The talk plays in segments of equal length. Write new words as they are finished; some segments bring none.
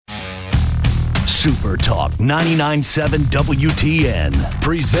Super Talk 99.7 WTN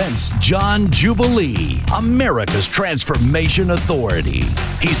presents John Jubilee, America's Transformation Authority.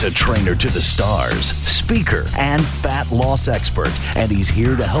 He's a trainer to the stars, speaker, and fat loss expert, and he's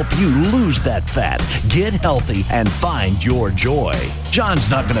here to help you lose that fat, get healthy, and find your joy. John's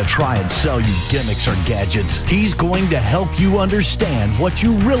not going to try and sell you gimmicks or gadgets. He's going to help you understand what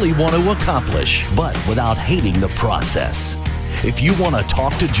you really want to accomplish, but without hating the process. If you want to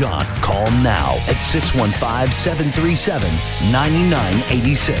talk to John, call now at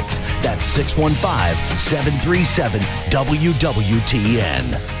 615-737-9986. That's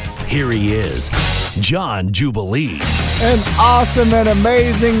 615-737-WWTN. Here he is, John Jubilee. An awesome and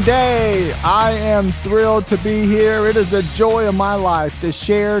amazing day. I am thrilled to be here. It is the joy of my life to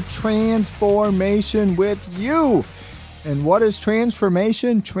share transformation with you. And what is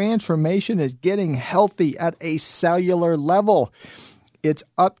transformation? Transformation is getting healthy at a cellular level. It's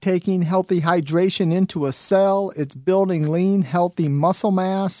uptaking healthy hydration into a cell. It's building lean, healthy muscle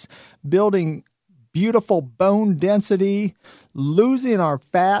mass, building beautiful bone density, losing our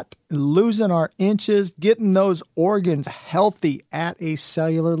fat, losing our inches, getting those organs healthy at a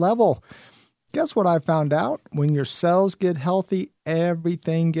cellular level. Guess what I found out? When your cells get healthy,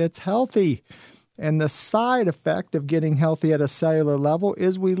 everything gets healthy. And the side effect of getting healthy at a cellular level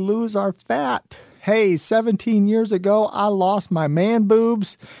is we lose our fat. Hey, 17 years ago, I lost my man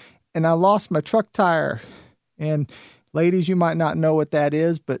boobs and I lost my truck tire. And ladies, you might not know what that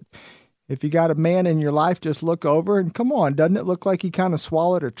is, but if you got a man in your life, just look over and come on, doesn't it look like he kind of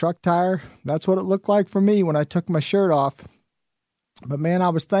swallowed a truck tire? That's what it looked like for me when I took my shirt off. But man, I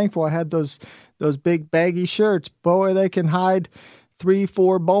was thankful I had those big baggy shirts. Boy, they can hide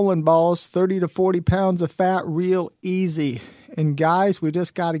 3-4 bowling balls, 30 to 40 pounds of fat real easy. And guys, we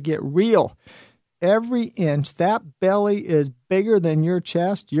just got to get real. Every inch that belly is bigger than your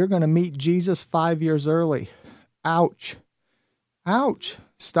chest, you're going to meet Jesus 5 years early. Ouch. Ouch.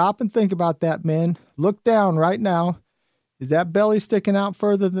 Stop and think about that, men. Look down right now. Is that belly sticking out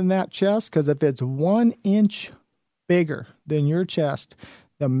further than that chest? Because if it's 1 inch bigger than your chest,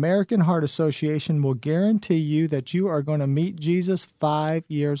 the American Heart Association will guarantee you that you are going to meet Jesus 5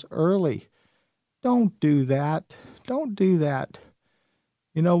 years early. Don't do that. Don't do that.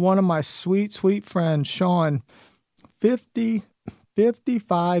 You know, one of my sweet, sweet friends, Sean,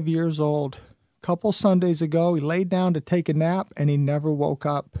 55 years old. A couple Sundays ago, he laid down to take a nap and he never woke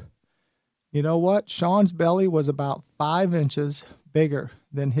up. You know what? Sean's belly was about 5 inches bigger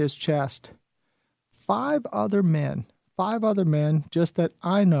than his chest. Five other men just that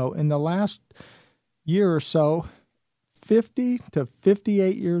I know in the last year or so, 50 to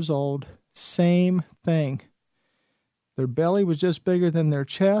 58 years old, same thing. Their belly was just bigger than their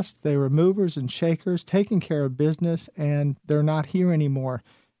chest. They were movers and shakers, taking care of business, and they're not here anymore.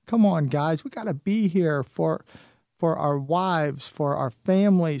 Come on, guys. We got to be here for our wives, for our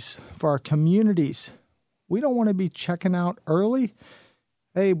families, for our communities. We don't want to be checking out early.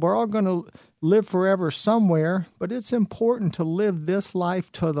 Hey, we're all going to live forever somewhere, but it's important to live this life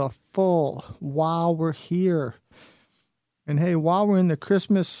to the full while we're here. And hey, while we're in the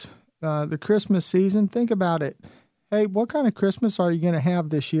Christmas season, think about it. Hey, what kind of Christmas are you going to have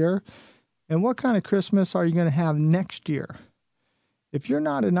this year? And what kind of Christmas are you going to have next year? If you're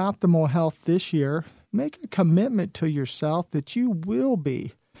not in optimal health this year, make a commitment to yourself that you will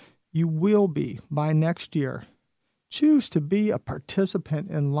be by next year. Choose to be a participant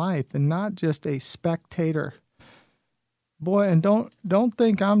in life and not just a spectator. Boy, and don't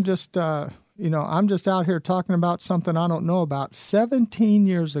think I'm just out here talking about something I don't know about. 17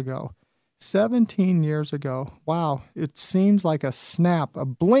 years ago, wow, it seems like a snap, a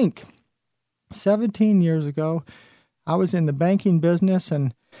blink. 17 years ago, I was in the banking business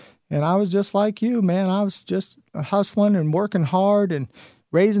and I was just like you, man. I was just hustling and working hard and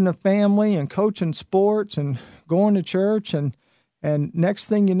raising a family and coaching sports and going to church. And next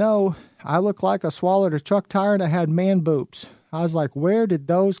thing you know, I looked like I swallowed a truck tire and I had man boobs. I was like, where did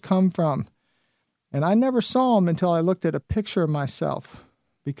those come from? And I never saw them until I looked at a picture of myself.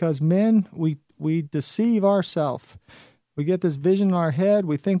 Because men, we deceive ourselves. We get this vision in our head.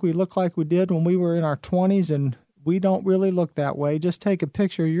 We think we look like we did when we were in our 20s, and we don't really look that way. Just take a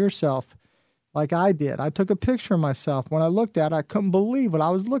picture of yourself like I did. I took a picture of myself. When I looked at it, I couldn't believe what I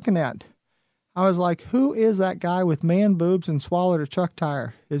was looking at. I was like, who is that guy with man boobs and swallowed a truck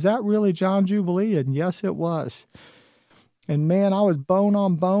tire? Is that really John Jubilee? And yes, it was. And man, I was bone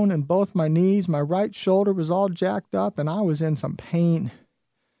on bone in both my knees. My right shoulder was all jacked up, and I was in some pain.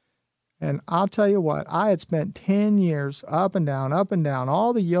 And I'll tell you what, I had spent 10 years up and down,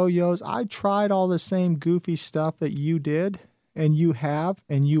 all the yo-yos. I tried all the same goofy stuff that you did. and you have,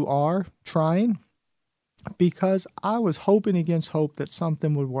 and you are trying? Because I was hoping against hope that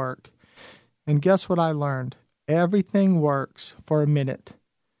something would work. And guess what I learned? Everything works for a minute.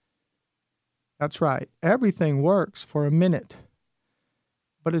 That's right. Everything works for a minute.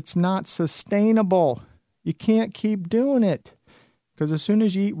 But it's not sustainable. You can't keep doing it. Because as soon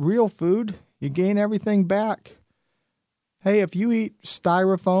as you eat real food, you gain everything back. Hey, if you eat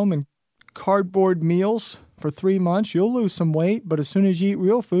styrofoam and cardboard meals for 3 months, you'll lose some weight. But as soon as you eat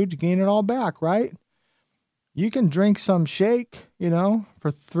real food, you gain it all back, right? You can drink some shake,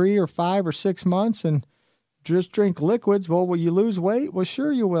 for 3 or 5 or 6 months and just drink liquids. Well, will you lose weight? Well,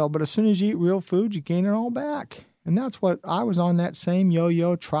 sure you will. But as soon as you eat real food, you gain it all back. And that's what I was on, that same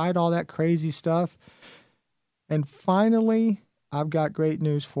yo-yo, tried all that crazy stuff. And finally, I've got great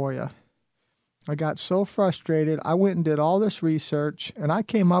news for you. I got so frustrated. I went and did all this research, and I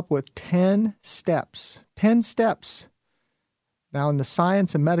came up with 10 steps. 10 steps. Now, in the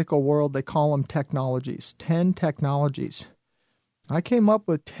science and medical world, they call them technologies. 10 technologies. I came up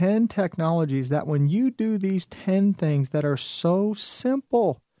with 10 technologies that when you do these 10 things that are so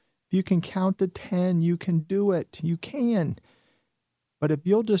simple, if you can count to 10, you can do it. You can. But if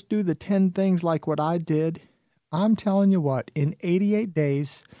you'll just do the 10 things like what I did, I'm telling you what, in 88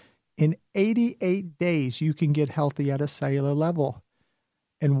 days, you can get healthy at a cellular level.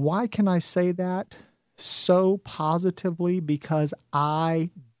 And why can I say that so positively? Because I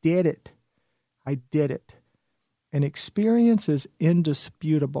did it. I did it. And experience is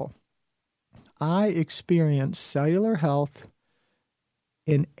indisputable. I experienced cellular health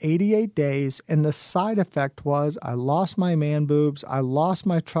in 88 days, and the side effect was I lost my man boobs, I lost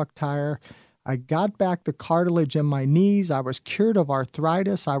my truck tire, I got back the cartilage in my knees, I was cured of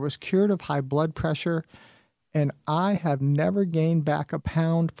arthritis, I was cured of high blood pressure, and I have never gained back a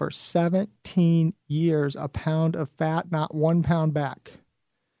pound for 17 years, a pound of fat, not 1 pound back.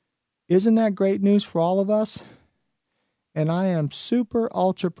 Isn't that great news for all of us? And I am super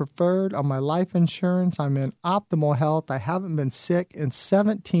ultra preferred on my life insurance. I'm in optimal health. I haven't been sick in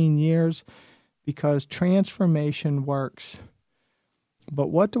 17 years because transformation works. But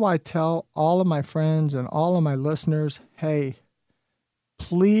what do I tell all of my friends and all of my listeners? Hey,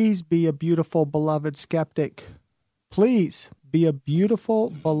 please be a beautiful, beloved skeptic. Please be a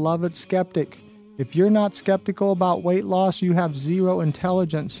beautiful, beloved skeptic. If you're not skeptical about weight loss, you have zero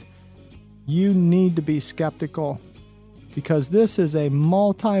intelligence. You need to be skeptical because this is a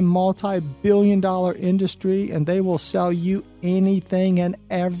multi-billion dollar industry, and they will sell you anything and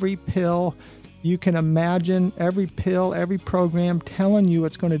every pill you can imagine, every pill, every program telling you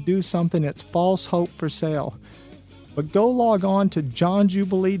it's going to do something. It's false hope for sale. But go log on to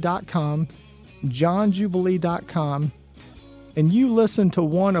johnjubilee.com, johnjubilee.com, and you listen to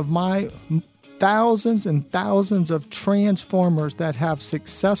one of my thousands and thousands of transformers that have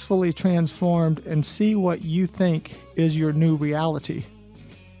successfully transformed and see what you think is your new reality.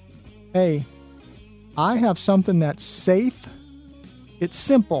 Hey, I have something that's safe, it's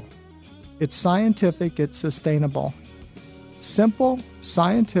simple, it's scientific, it's sustainable. Simple,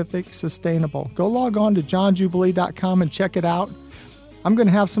 scientific, sustainable. Go log on to johnjubilee.com and check it out. I'm going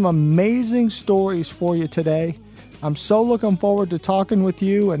to have some amazing stories for you today. I'm so looking forward to talking with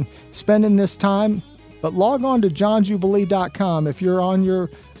you and spending this time. But log on to johnjubilee.com. If you're on your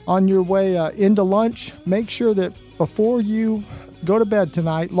way into lunch, make sure that before you go to bed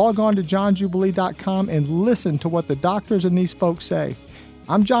tonight, log on to johnjubilee.com and listen to what the doctors and these folks say.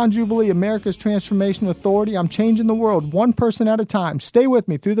 I'm John Jubilee, America's Transformation Authority. I'm changing the world one person at a time. Stay with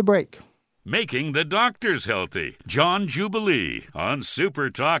me through the break. Making the doctors healthy. John Jubilee on Super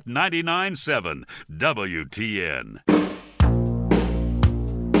Talk 99.7 WTN.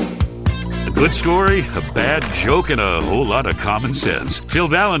 A good story, a bad joke, and a whole lot of common sense. Phil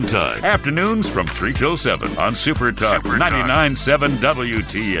Valentine. Afternoons from 3 till 7 on Super Talk 99.7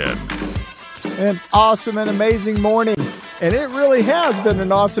 WTN. An awesome and amazing morning. And it really has been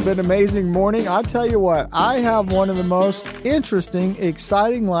an awesome and amazing morning. I'll tell you what, I have one of the most interesting,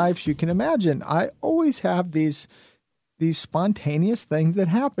 exciting lives you can imagine. I always have these spontaneous things that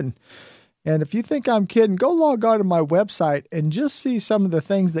happen. And if you think I'm kidding, go log on to my website and just see some of the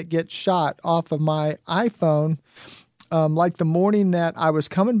things that get shot off of my iPhone. Like the morning that I was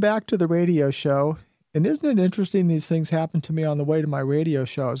coming back to the radio show. And isn't it interesting these things happened to me on the way to my radio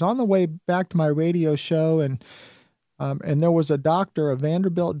show? I was on the way back to my radio show, and there was a doctor, a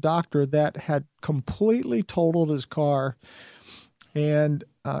Vanderbilt doctor, that had completely totaled his car. And,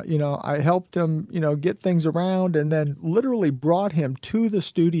 I helped him, get things around and then literally brought him to the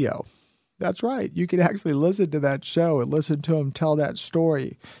studio. That's right. You can actually listen to that show and listen to him tell that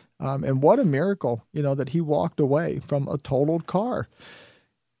story And what a miracle, that he walked away from a totaled car.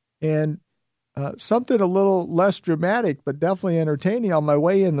 And something a little less dramatic, but definitely entertaining. On my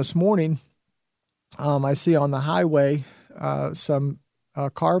way in this morning, I see on the highway some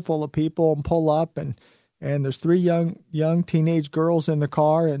car full of people and pull up, and there's three young teenage girls in the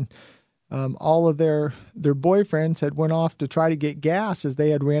car, and all of their boyfriends had went off to try to get gas as they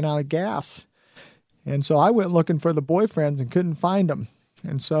had ran out of gas. And so I went looking for the boyfriends and couldn't find them.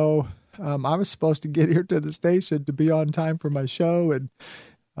 And so I was supposed to get here to the station to be on time for my show, and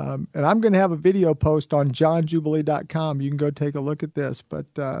I'm going to have a video post on johnjubilee.com. You can go take a look at this. But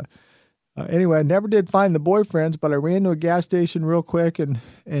anyway, I never did find the boyfriends, but I ran to a gas station real quick and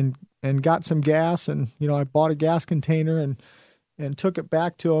got some gas. And, I bought a gas container and took it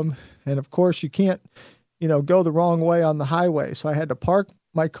back to them. And, of course, you can't, go the wrong way on the highway. So I had to park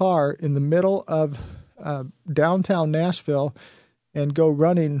my car in the middle of downtown Nashville and go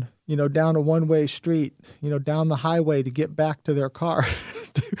running, down a one-way street, down the highway to get back to their car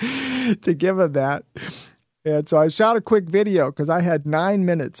to give them that. And so I shot a quick video because I had 9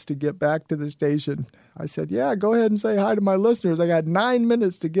 minutes to get back to the station. I said, "Yeah, go ahead and say hi to my listeners. I got 9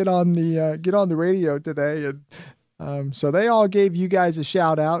 minutes to get on the radio today." And so they all gave you guys a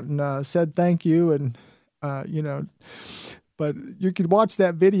shout out and said thank you, and But you can watch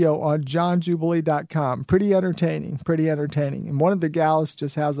that video on johnjubilee.com. Pretty entertaining. And one of the gals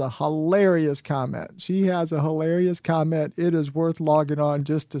just has a hilarious comment. She has a hilarious comment. It is worth logging on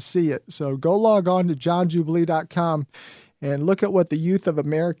just to see it. So go log on to johnjubilee.com and look at what the youth of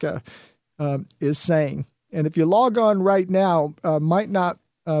America is saying. And if you log on right now, might not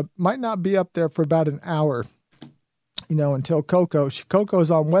be up there for about an hour, until Coco's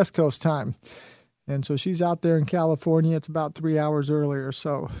on West Coast time. And so she's out there in California. It's about 3 hours earlier,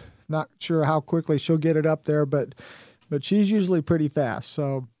 so not sure how quickly she'll get it up there, but she's usually pretty fast.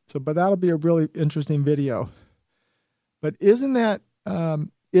 But that'll be a really interesting video. But isn't it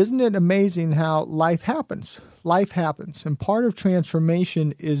amazing how life happens? Life happens, and part of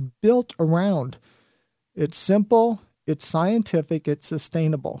transformation is built around. It's simple, it's scientific, it's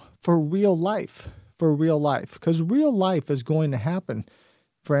sustainable for real life. Because real life is going to happen.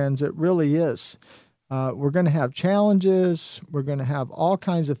 Friends, it really is. We're going to have challenges. We're going to have all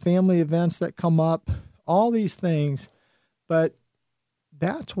kinds of family events that come up, all these things. But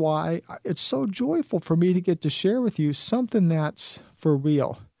that's why it's so joyful for me to get to share with you something that's for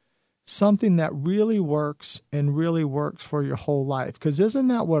real, something that really works and really works for your whole life. Because isn't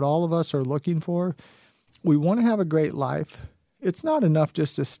that what all of us are looking for? We want to have a great life. It's not enough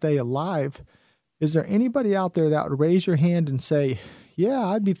just to stay alive. Is there anybody out there that would raise your hand and say, "Yeah,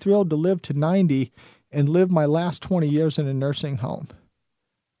 I'd be thrilled to live to 90 and live my last 20 years in a nursing home"?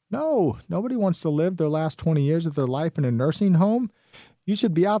 No, nobody wants to live their last 20 years of their life in a nursing home. You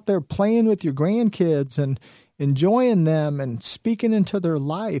should be out there playing with your grandkids and enjoying them and speaking into their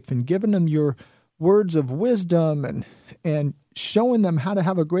life and giving them your words of wisdom and showing them how to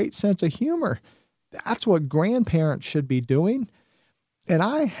have a great sense of humor. That's what grandparents should be doing. And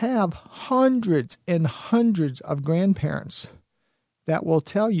I have hundreds and hundreds of grandparents that will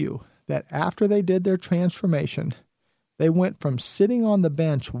tell you that after they did their transformation, they went from sitting on the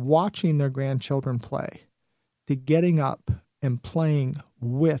bench watching their grandchildren play to getting up and playing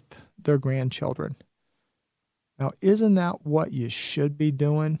with their grandchildren. Now, isn't that what you should be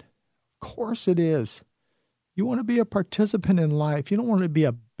doing? Of course it is. You want to be a participant in life. You don't want to be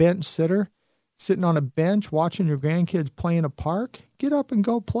a bench sitter, sitting on a bench watching your grandkids play in a park. Get up and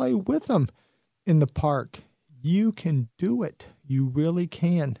go play with them in the park. You can do it. You really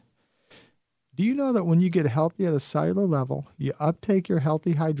can. Do you know that when you get healthy at a cellular level, you uptake your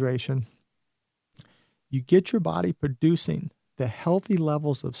healthy hydration, you get your body producing the healthy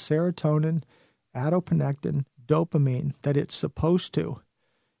levels of serotonin, adiponectin, dopamine that it's supposed to.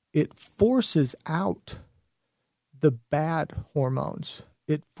 It forces out the bad hormones.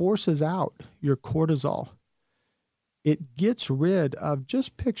 It forces out your cortisol. It gets rid of,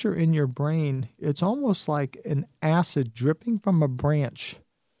 just picture in your brain, it's almost like an acid dripping from a branch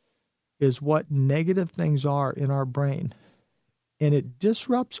is what negative things are in our brain. And it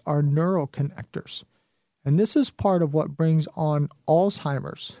disrupts our neural connectors. And this is part of what brings on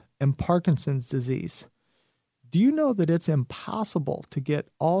Alzheimer's and Parkinson's disease. Do you know that it's impossible to get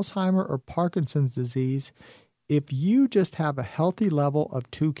Alzheimer's or Parkinson's disease if you just have a healthy level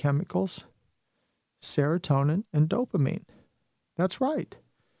of two chemicals, serotonin and dopamine? That's right.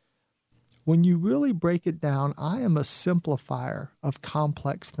 When you really break it down, I am a simplifier of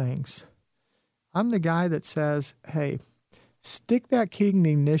complex things. I'm the guy that says, hey, stick that key in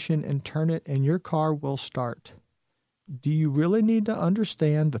the ignition and turn it and your car will start. do you really need to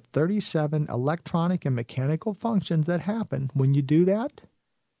understand the 37 electronic and mechanical functions that happen when you do that?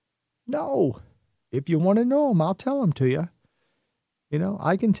 No. If you want to know them, I'll tell them to you. You know,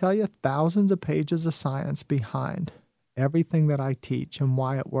 I can tell you thousands of pages of science behind everything that I teach and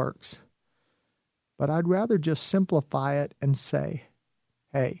why it works. But I'd rather just simplify it and say,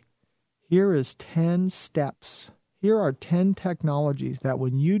 hey, here is 10 steps. Here are 10 technologies that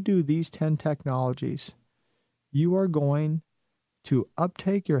when you do these 10 technologies, you are going to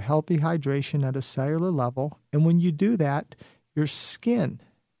uptake your healthy hydration at a cellular level. And when you do that, your skin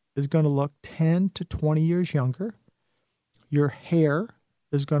is going to look 10 to 20 years younger. Your hair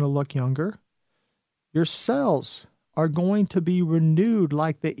is going to look younger. Your cells are going to be renewed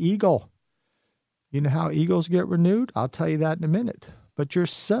like the eagle. You know how eagles get renewed? I'll tell you that in a minute. But your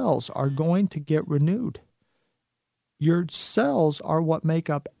cells are going to get renewed. Your cells are what make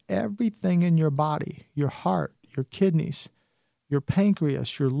up everything in your body, your heart, your kidneys, your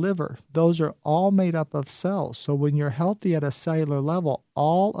pancreas, your liver. Those are all made up of cells. So when you're healthy at a cellular level,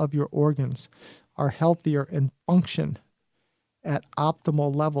 all of your organs are healthier and function at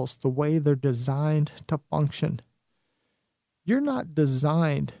optimal levels, the way they're designed to function. You're not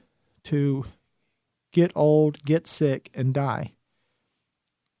designed to get old, get sick, and die.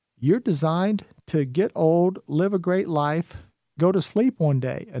 You're designed to get old, live a great life, go to sleep one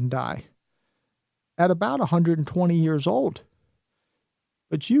day, and die at about 120 years old.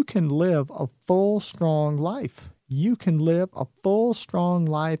 But you can live a full, strong life. You can live a full, strong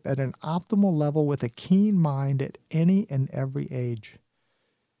life at an optimal level with a keen mind at any and every age.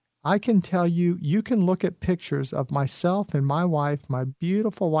 I can tell you, you can look at pictures of myself and my wife, my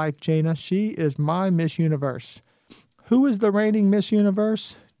beautiful wife, Jana. She is my Miss Universe. Who is the reigning Miss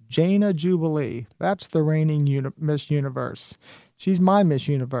Universe? Jana Jubilee. That's the reigning Miss Universe. She's my Miss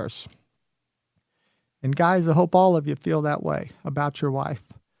Universe. And guys, I hope all of you feel that way about your wife.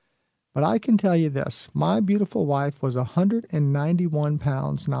 But I can tell you this. My beautiful wife was 191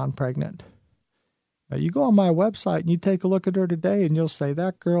 pounds non-pregnant. Now, you go on my website and you take a look at her today and you'll say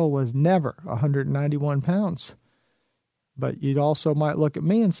that girl was never 191 pounds. But you'd also might look at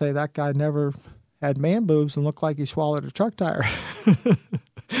me and say that guy never had man boobs and looked like he swallowed a truck tire.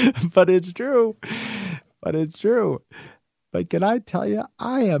 But it's true. But can I tell you,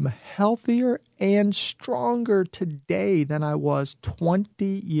 I am healthier and stronger today than I was 20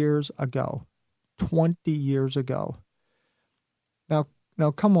 years ago. 20 years ago.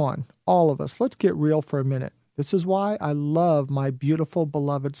 Now, come on, all of us, let's get real for a minute. This is why I love my beautiful,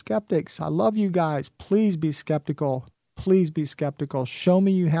 beloved skeptics. I love you guys. Please be skeptical. Please be skeptical. Show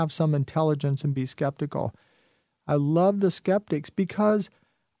me you have some intelligence and be skeptical. I love the skeptics because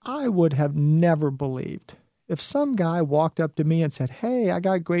I would have never believed if some guy walked up to me and said, hey, I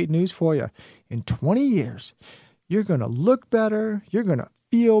got great news for you. In 20 years, you're going to look better. You're going to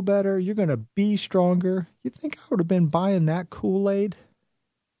feel better. You're going to be stronger. You think I would have been buying that Kool-Aid?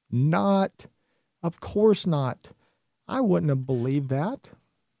 Not. Of course not. I wouldn't have believed that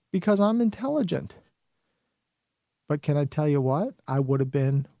because I'm intelligent. But can I tell you what? I would have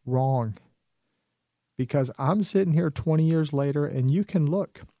been wrong because I'm sitting here 20 years later and you can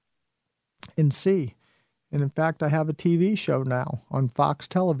look and see. And in fact, I have a TV show now on Fox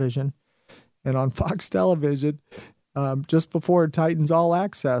Television. And on Fox Television, just before Titans All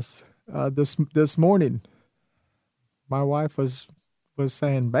Access this morning, my wife was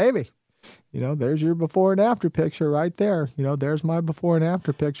saying, baby, there's your before and after picture right there. There's my before and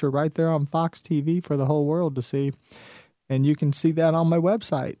after picture right there on Fox TV for the whole world to see. And you can see that on my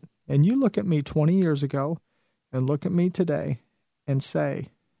website. And you look at me 20 years ago and look at me today and say,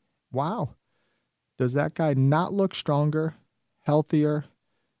 wow, does that guy not look stronger, healthier,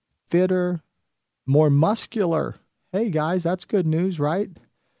 fitter, more muscular? Hey, guys, that's good news, right?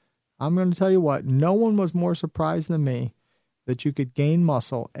 I'm going to tell you what, no one was more surprised than me that you could gain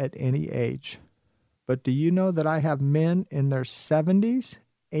muscle at any age. But do you know that I have men in their 70s,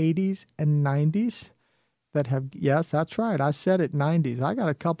 80s, and 90s that have, yes, that's right, I said it, 90s. I got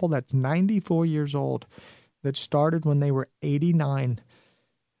a couple that's 94 years old that started when they were 89.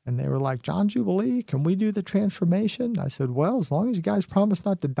 And they were like, John Jubilee, can we do the transformation? I said, well, as long as you guys promise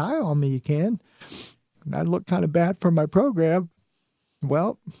not to die on me, you can. And that looked kind of bad for my program.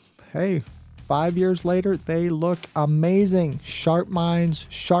 Well, hey, 5 years later, they look amazing. Sharp minds,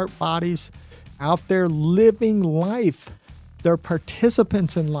 sharp bodies, out there living life. They're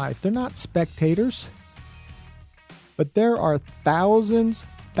participants in life. They're not spectators. But there are thousands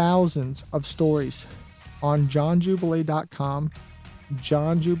of stories on johnjubilee.com.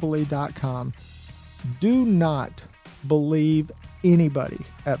 johnjubilee.com. Do not believe anybody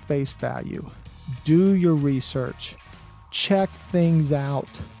at face value. Do your research. check things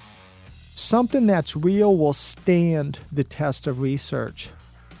out. Something that's real will stand the test of research.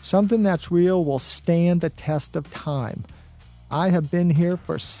 Something that's real will stand the test of time. I have been here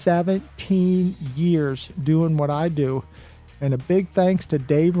for 17 years doing what I do, and a big thanks to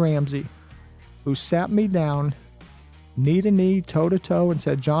Dave Ramsey, who sat me down, knee to knee, toe to toe, and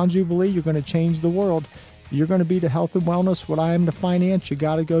said, John Jubilee, you're going to change the world. You're going to be to health and wellness what I am to finance. You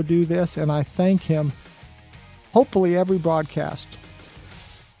got to go do this. And I thank him, hopefully every broadcast.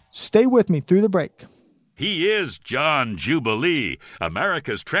 Stay with me through the break. He is John Jubilee,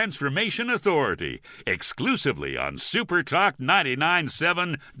 America's Transformation Authority, exclusively on Super Talk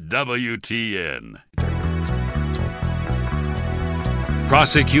 99.7 WTN.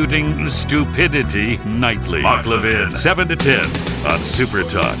 Prosecuting Stupidity Nightly. Mark Levin, 7 to 10 on Super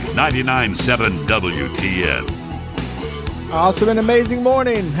Talk 99.7 WTN. Awesome and amazing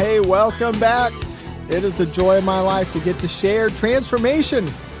morning. Hey, welcome back. It is the joy of my life to get to share transformation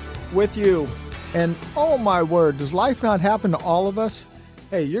with you. And oh my word, does life not happen to all of us?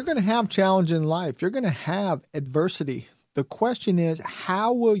 Hey, you're going to have challenge in life. You're going to have adversity. The question is,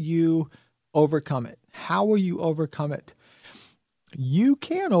 how will you overcome it? How will you overcome it? You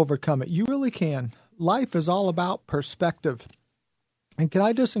can overcome it. You really can. Life is all about perspective. And can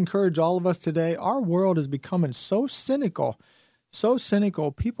I just encourage all of us today? Our world is becoming so cynical, so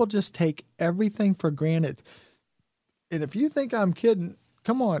cynical. People just take everything for granted. And if you think I'm kidding,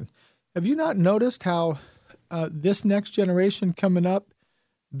 come on. Have you not noticed how this next generation coming up,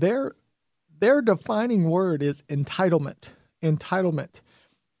 their defining word is entitlement. Entitlement.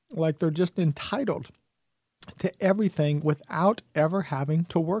 Like they're just entitled to everything without ever having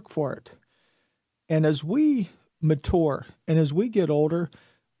to work for it. And as we mature and as we get older,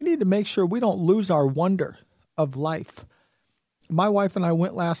 we need to make sure we don't lose our wonder of life. My wife and I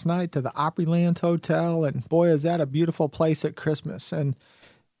went last night to the Opryland Hotel, and boy, is that a beautiful place at Christmas. And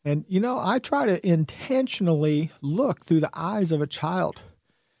you know, I try to intentionally look through the eyes of a child.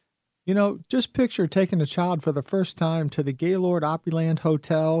 You know, just picture taking a child for the first time to the Gaylord Opryland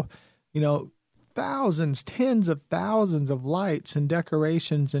Hotel, you know, thousands, tens of thousands of lights and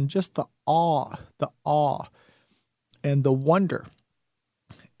decorations, and just the awe and the wonder.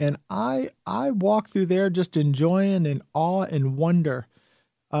 And I walk through there just enjoying in awe and wonder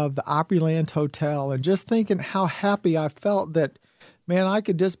of the Opryland Hotel, and just thinking how happy I felt that, man, I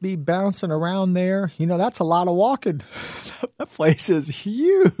could just be bouncing around there. You know, that's a lot of walking. That place is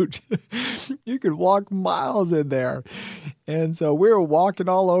huge. You could walk miles in there. And so we were walking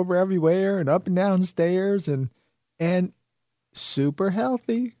all over everywhere and up and down stairs and super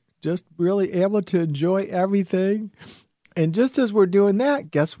healthy, just really able to enjoy everything. And just as we're doing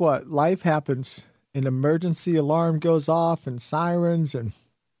that, guess what? Life happens. An emergency alarm goes off and sirens. And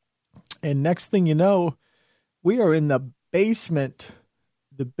next thing you know, we are in the basement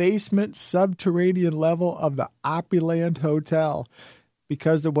subterranean level of the Opryland Hotel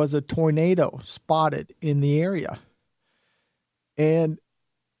because there was a tornado spotted in the area. And,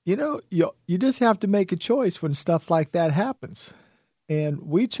 you know, you just have to make a choice when stuff like that happens. And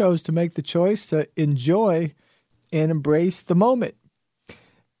we chose to make the choice to enjoy and embrace the moment.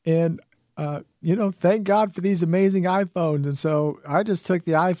 And, you know, thank God for these amazing iPhones. And so I just took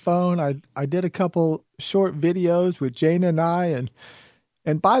the iPhone. I did a couple short videos with Jana and I.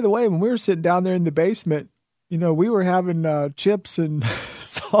 And by the way, when we were sitting down there in the basement, you know, we were having chips and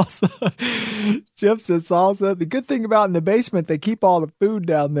salsa. The good thing about in the basement, they keep all the food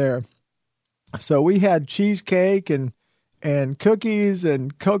down there. So we had cheesecake and cookies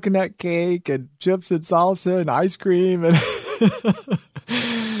and coconut cake and chips and salsa and ice cream. And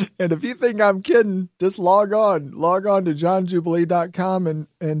and if you think I'm kidding, just log on to johnjubilee.com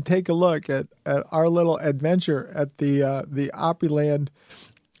and take a look at our little adventure at the Opryland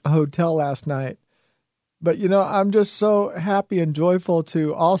Hotel last night. But, you know, I'm just so happy and joyful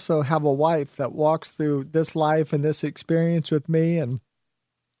to also have a wife that walks through this life and this experience with me. And,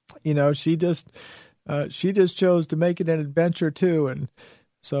 you know, she just chose to make it an adventure too. And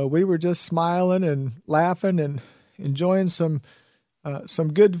so we were just smiling and laughing and enjoying some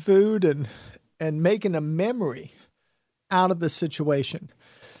good food and making a memory out of the situation.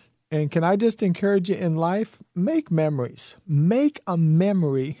 And can I just encourage you in life, make memories. Make a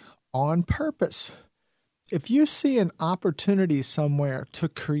memory on purpose. If you see an opportunity somewhere to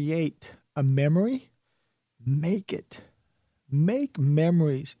create a memory, make it. Make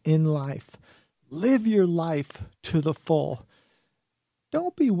memories in life. Live your life to the full.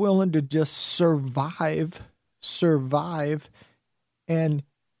 Don't be willing to just survive and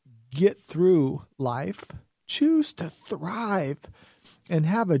get through life. Choose to thrive and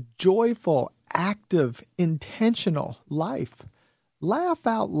have a joyful, active, intentional life. Laugh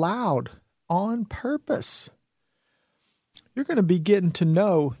out loud on purpose. You're going to be getting to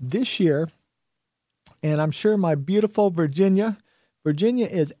know this year, and I'm sure my beautiful Virginia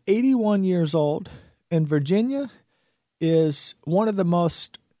is 81 years old, and Virginia is one of the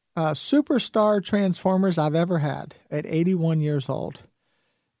most superstar transformers I've ever had at 81 years old.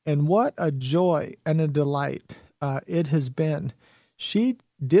 And what a joy and a delight it has been. She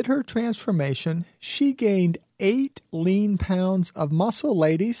did her transformation. She gained 8 lean pounds of muscle,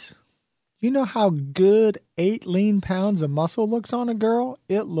 ladies. You know how good 8 lean pounds of muscle looks on a girl?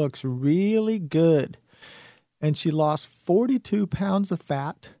 It looks really good. And she lost 42 pounds of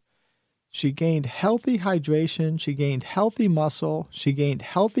fat. She gained healthy hydration. She gained healthy muscle. She gained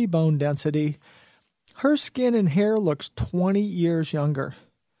healthy bone density. Her skin and hair looks 20 years younger.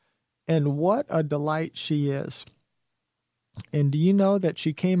 And what a delight she is. And do you know that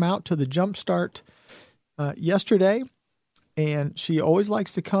she came out to the Jumpstart yesterday? And she always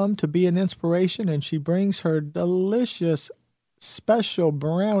likes to come to be an inspiration. And she brings her delicious special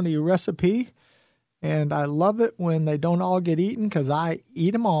brownie recipe. And I love it when they don't all get eaten because I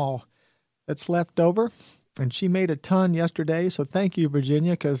eat them all that's left over. And she made a ton yesterday. So thank you,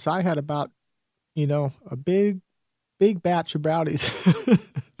 Virginia, because I had about, a big batch of brownies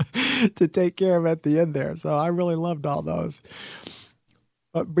to take care of at the end there. So I really loved all those.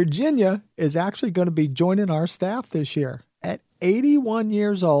 But Virginia is actually going to be joining our staff this year. At 81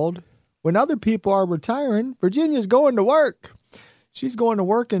 years old, when other people are retiring, Virginia's going to work. She's going to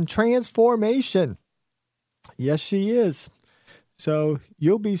work in transformation. Yes, she is. So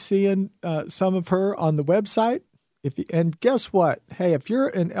you'll be seeing some of her on the website. And guess what? Hey, if you're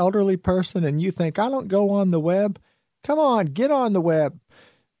an elderly person and you think, I don't go on the web, come on, get on the web.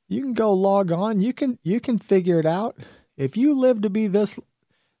 You can go log on. You can figure it out. If you live to be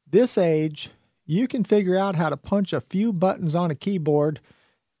this age, you can figure out how to punch a few buttons on a keyboard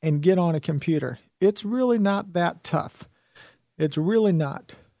and get on a computer. It's really not that tough. It's really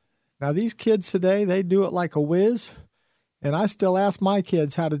not. Now, these kids today, they do it like a whiz. And I still ask my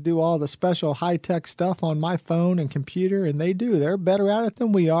kids how to do all the special high-tech stuff on my phone and computer, and they do. They're better at it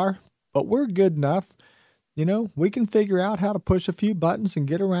than we are, but we're good enough. We can figure out how to push a few buttons and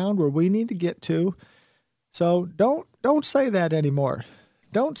get around where we need to get to. So don't say that anymore.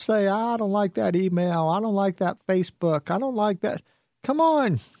 Don't say, I don't like that email. I don't like that Facebook. I don't like that. Come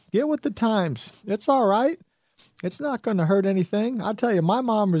on, get with the times. It's all right. It's not going to hurt anything. I tell you, my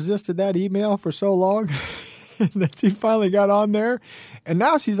mom resisted that email for so long that she finally got on there. And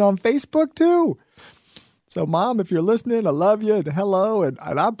now she's on Facebook too. So, Mom, if you're listening, I love you and hello. And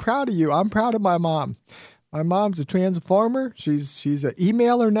I'm proud of you. I'm proud of my mom. My mom's a transformer. She's an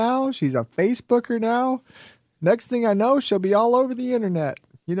emailer now. She's a Facebooker now. Next thing I know, she'll be all over the internet.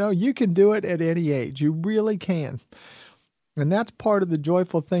 You can do it at any age. You really can. And that's part of the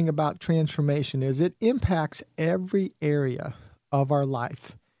joyful thing about transformation is it impacts every area of our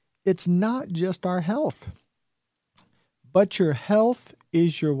life. It's not just our health, but your health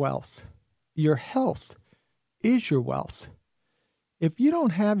is your wealth. Your health is your wealth. If you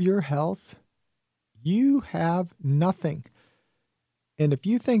don't have your health, you have nothing. And if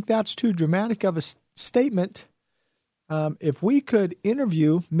you think that's too dramatic of a statement, if we could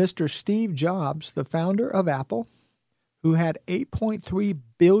interview Mr. Steve Jobs, the founder of Apple, who had $8.3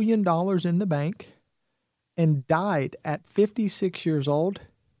 billion in the bank and died at 56 years old,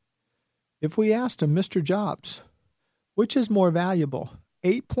 if we asked him, Mr. Jobs, which is more valuable,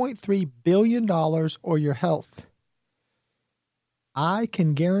 $8.3 billion or your health? I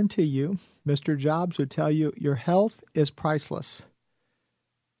can guarantee you, Mr. Jobs would tell you, your health is priceless.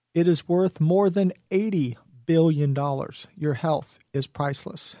 It is worth more than $80 billion. Your health is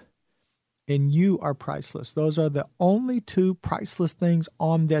priceless. And you are priceless. Those are the only two priceless things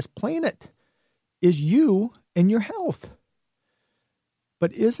on this planet, is you and your health.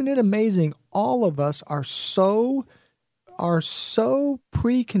 But isn't it amazing? All of us are so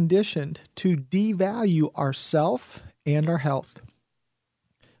preconditioned to devalue ourself and our health.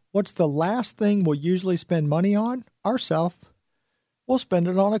 What's the last thing we'll usually spend money on? Ourself. We'll spend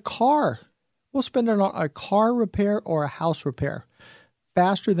it on a car. We'll spend it on a car repair or a house repair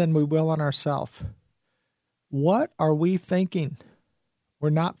faster than we will on ourselves. What are we thinking? We're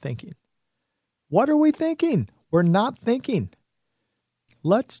not thinking. What are we thinking? We're not thinking.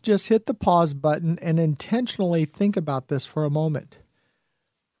 Let's just hit the pause button and intentionally think about this for a moment.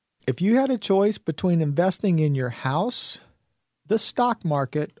 If you had a choice between investing in your house, the stock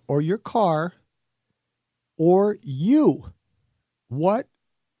market, or your car, or you, what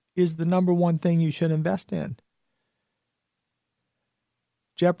is the number one thing you should invest in?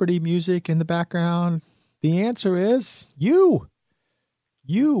 Jeopardy music in the background? The answer is you.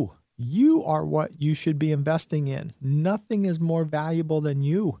 You are what you should be investing in. Nothing is more valuable than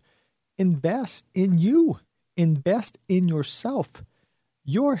you. Invest in you. Invest in yourself.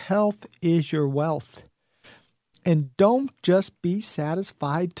 Your health is your wealth. And don't just be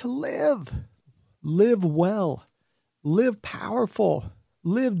satisfied to live. Live well. Live powerful.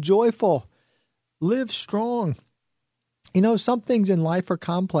 Live joyful. Live strong. You know, some things in life are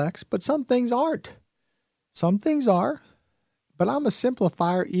complex, but some things aren't. Some things are, but I'm a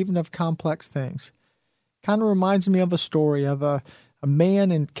simplifier even of complex things. Kind of reminds me of a story of a man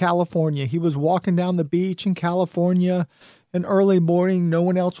in California. He was walking down the beach in California an early morning. No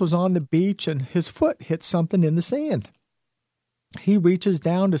one else was on the beach, and his foot hit something in the sand. He reaches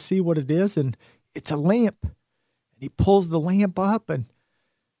down to see what it is, and it's a lamp. And he pulls the lamp up, and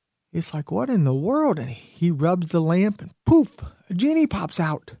he's like, what in the world? And he rubs the lamp, and poof, a genie pops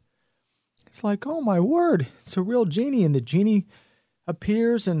out. It's like, oh my word, it's a real genie. And the genie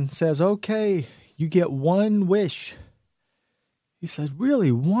appears and says, okay, you get one wish. He says,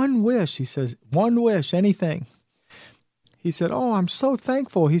 really, one wish? He says, one wish, anything. He said, oh, I'm so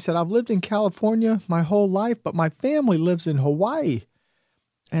thankful. He said, I've lived in California my whole life, but my family lives in Hawaii.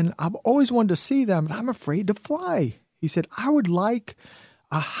 And I've always wanted to see them, but I'm afraid to fly. He said, I would like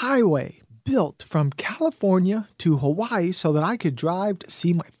a highway built from California to Hawaii so that I could drive to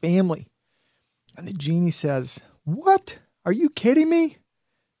see my family. And the genie says, what? Are you kidding me?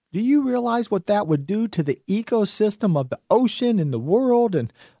 Do you realize what that would do to the ecosystem of the ocean and the world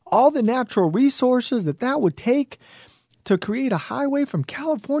and all the natural resources that would take to create a highway from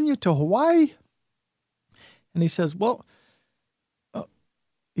California to Hawaii? And he says,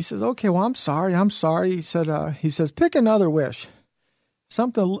 okay, well, I'm sorry. He says, pick another wish,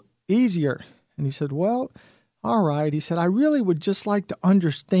 something easier. And he said, well, all right. He said, I really would just like to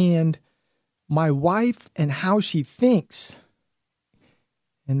understand my wife and how she thinks.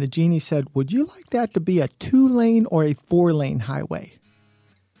 And the genie said, would you like that to be a 2-lane or a 4-lane highway?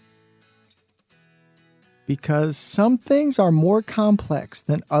 Because some things are more complex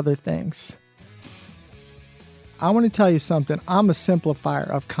than other things. I want to tell you something. I'm a simplifier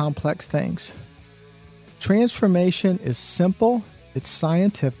of complex things. Transformation is simple, it's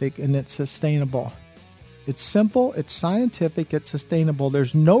scientific, and it's sustainable. It's simple, it's scientific, it's sustainable.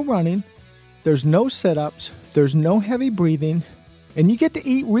 There's no running, there's no sit-ups, there's no heavy breathing, and you get to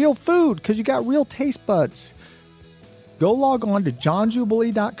eat real food because you got real taste buds. Go log on to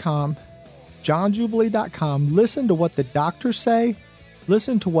johnjubilee.com. johnjubilee.com. Listen to what the doctors say.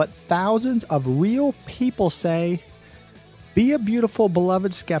 Listen to what thousands of real people say. Be a beautiful,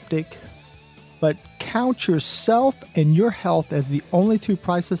 beloved skeptic, but count yourself and your health as the only two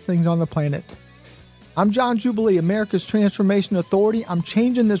priceless things on the planet. I'm John Jubilee, America's Transformation Authority. I'm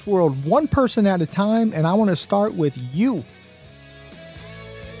changing this world one person at a time, and I want to start with you.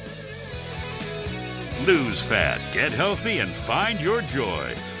 Lose fat, get healthy, and find your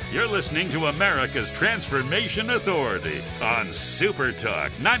joy. You're listening to America's Transformation Authority on Super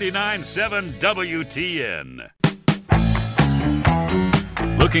Talk 99.7 WTN.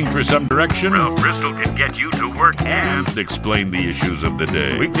 Looking for some direction? Ralph Bristol can get you to work and explain the issues of the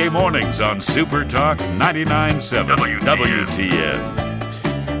day. Weekday mornings on Super Talk 99.7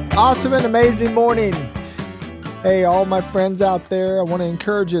 WTN. Awesome and amazing morning. Hey, all my friends out there, I want to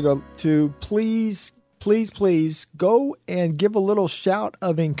encourage you to please go and give a little shout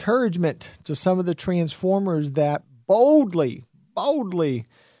of encouragement to some of the transformers that boldly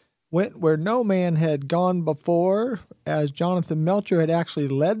went where no man had gone before, as Jonathan Melcher had actually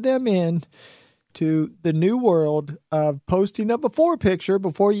led them in to the new world of posting a before picture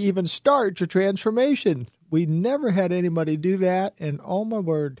before you even start your transformation. We never had anybody do that, and oh my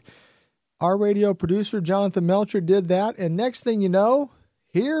word, our radio producer, Jonathan Melcher, did that, and next thing you know,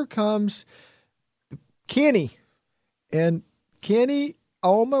 here comes Kenny. And Kenny,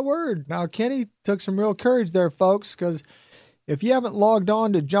 oh my word. Now, Kenny took some real courage there, folks, because if you haven't logged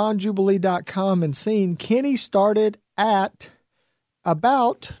on to johnjubilee.com and seen, Kenny started at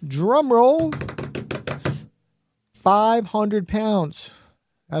about, drumroll, 500 pounds.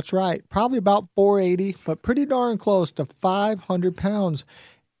 That's right. Probably about 480, but pretty darn close to 500 pounds.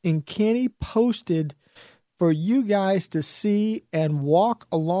 And Kenny posted for you guys to see and walk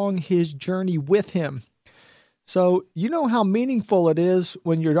along his journey with him. So you know how meaningful it is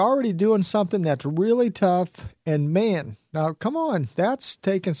when you're already doing something that's really tough. And man, now come on, that's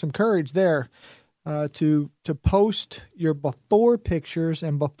taking some courage there to post your before pictures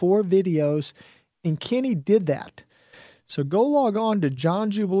and before videos. And Kenny did that. So go log on to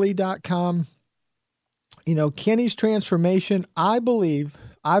johnjubilee.com. You know, Kenny's transformation, I believe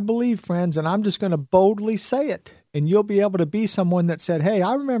I believe, friends, and I'm just going to boldly say it, and you'll be able to be someone that said, hey,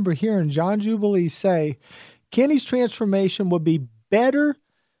 I remember hearing John Jubilee say Kenny's transformation would be better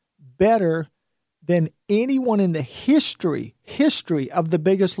than anyone in the history of The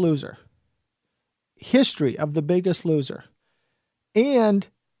Biggest Loser. History of The Biggest Loser. And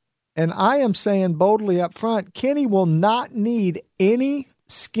I am saying boldly up front, Kenny will not need any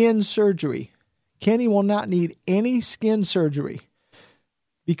skin surgery. Kenny will not need any skin surgery.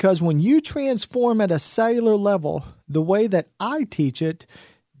 Because when you transform at a cellular level, the way that I teach it,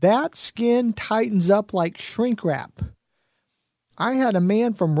 that skin tightens up like shrink wrap. I had a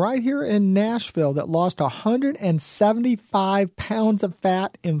man from right here in Nashville that lost 175 pounds of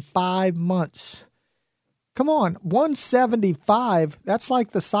fat in 5 months. Come on, 175, that's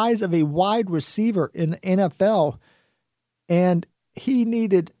like the size of a wide receiver in the NFL. And he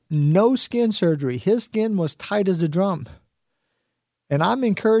needed no skin surgery. His skin was tight as a drum. And I'm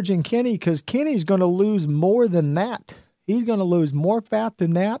encouraging Kenny because Kenny's going to lose more than that. He's going to lose more fat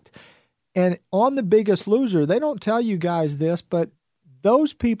than that. And on The Biggest Loser, they don't tell you guys this, but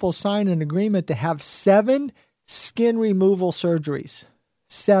those people sign an agreement to have 7 skin removal surgeries.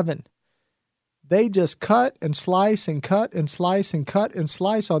 7. They just cut and slice and cut and slice and cut and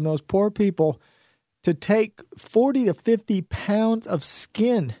slice on those poor people to take 40 to 50 pounds of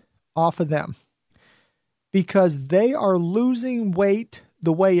skin off of them because they are losing weight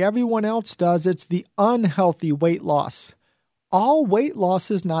the way everyone else does. It's the unhealthy weight loss. All weight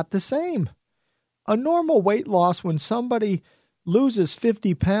loss is not the same. A normal weight loss, when somebody loses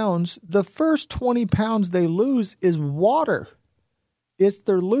 50 pounds, the first 20 pounds they lose is water.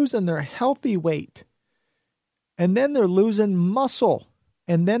 They're losing their healthy weight. And then they're losing muscle.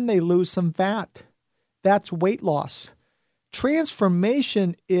 And then they lose some fat. That's weight loss.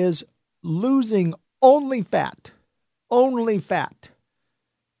 Transformation is losing only fat. Only fat.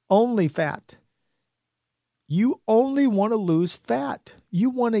 Only fat. You only want to lose fat.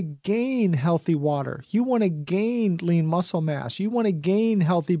 You want to gain healthy water. You want to gain lean muscle mass. You want to gain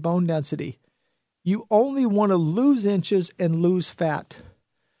healthy bone density. You only want to lose inches and lose fat.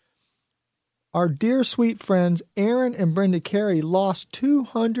 Our dear sweet friends, Aaron and Brenda Carey, lost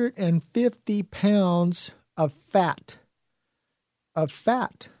 250 pounds of fat. Of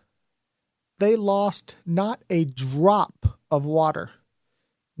fat. They lost not a drop of water.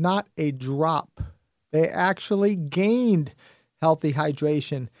 Not a drop. They actually gained healthy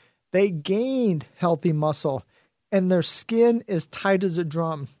hydration. They gained healthy muscle. And their skin is tight as a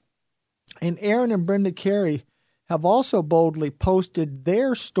drum. And Aaron and Brenda Carey have also boldly posted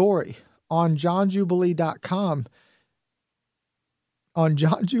their story on johnjubilee.com. On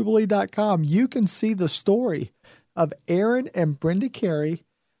johnjubilee.com, you can see the story of Aaron and Brenda Carey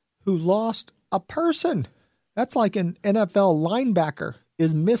who lost a person. That's like an NFL linebacker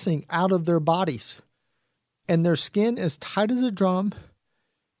is missing out of their bodies. And their skin is tight as a drum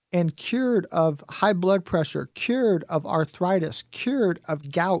and cured of high blood pressure, cured of arthritis, cured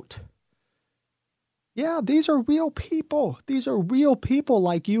of gout. Yeah, these are real people. These are real people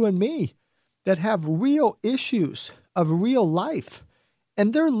like you and me that have real issues of real life.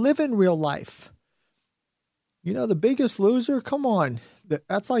 And they're living real life. You know, The Biggest Loser, come on.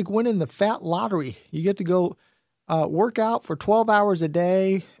 That's like winning the fat lottery. You get to go work out for 12 hours a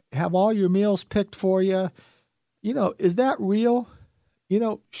day, have all your meals picked for you. You know, is that real? You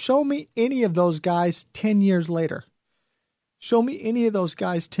know, show me any of those guys 10 years later. Show me any of those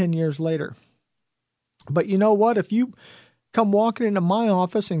guys 10 years later. But you know what? If you come walking into my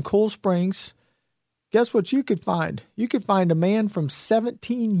office in Cool Springs, guess what you could find? You could find a man from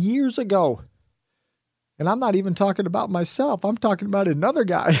 17 years ago. And I'm not even talking about myself. I'm talking about another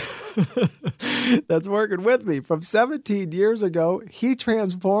guy that's working with me from 17 years ago. He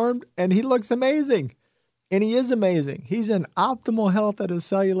transformed and he looks amazing. And he is amazing. He's in optimal health at a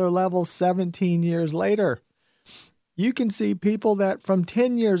cellular level 17 years later. You can see people that from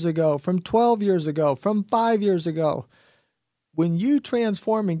 10 years ago, from 12 years ago, from 5 years ago, when you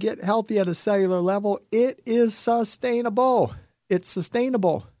transform and get healthy at a cellular level, it is sustainable. It's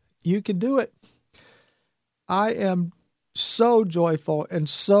sustainable. You can do it. I am so joyful and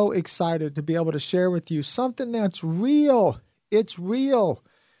so excited to be able to share with you something that's real. It's real.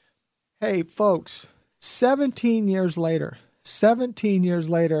 Hey, folks, 17 years later,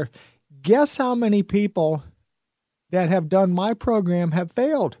 guess how many people that have done my program have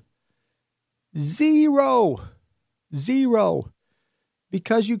failed? Zero.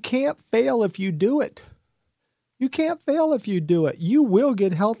 Because you can't fail if you do it. You can't fail if you do it. You will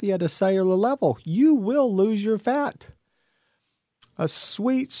get healthy at a cellular level. You will lose your fat. A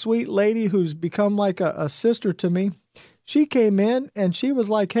sweet, sweet lady who's become like a sister to me, She came in and she was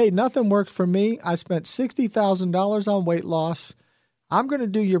like, hey, nothing works for me. I spent $60,000 on weight loss. I'm going to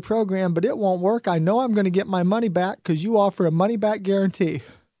do your program, but it won't work. I know I'm going to get my money back because you offer a money back guarantee.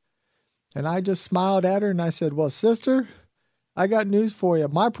 And I just smiled at her and I said, well, sister, I got news for you.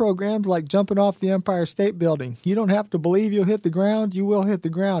 My program's like jumping off the Empire State Building. You don't have to believe you'll hit the ground. You will hit the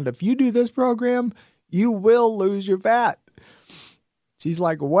ground. If you do this program, you will lose your fat. She's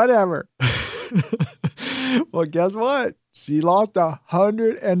like, whatever. Well, guess what? She lost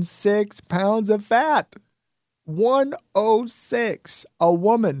 106 pounds of fat. 106. A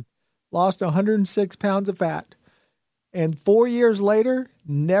woman lost 106 pounds of fat. And 4 years later,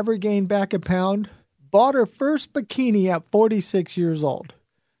 never gained back a pound. Bought her first bikini at 46 years old.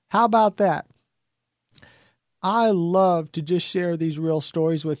 How about that? I love to just share these real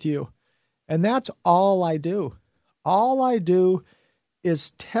stories with you. And that's all I do. All I do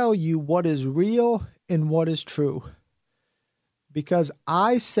is tell you what is real and what is true. Because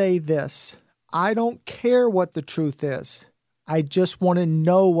I say this, I don't care what the truth is. I just want to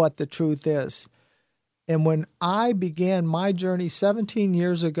know what the truth is. And when I began my journey 17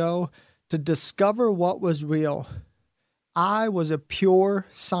 years ago to discover what was real, I was a pure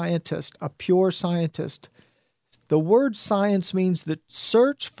scientist, The word science means the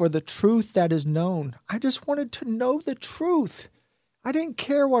search for the truth that is known. I just wanted to know the truth. I didn't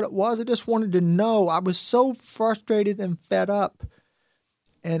care what it was. I just wanted to know. I was so frustrated and fed up.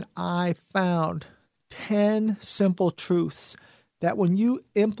 And I found 10 simple truths that when you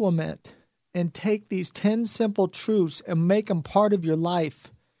implement and take these 10 simple truths and make them part of your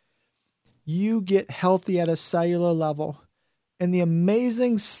life, you get healthy at a cellular level. And the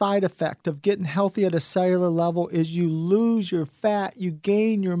amazing side effect of getting healthy at a cellular level is you lose your fat, you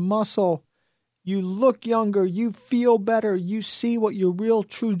gain your muscle, you look younger, you feel better, you see what your real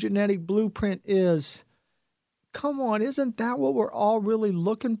true genetic blueprint is. Come on, isn't that what we're all really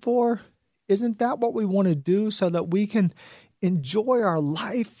looking for? Isn't that what we want to do so that we can enjoy our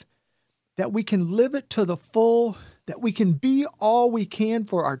life, that we can live it to the full, that we can be all we can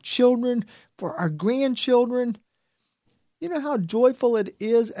for our children, for our grandchildren? You know how joyful it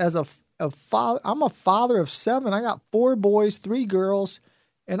is as a father. I'm a father of 7. I got 4 boys, 3 girls,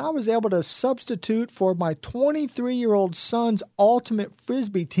 and I was able to substitute for my 23-year-old son's ultimate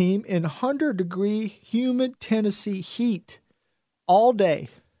Frisbee team in 100-degree humid Tennessee heat all day.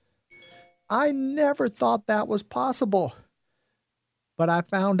 I never thought that was possible, but I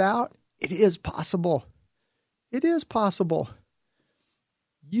found out it is possible. It is possible.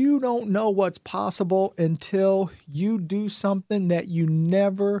 You don't know what's possible until you do something that you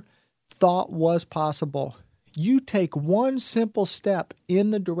never thought was possible. You take one simple step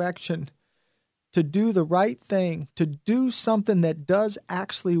in the direction to do the right thing, to do something that does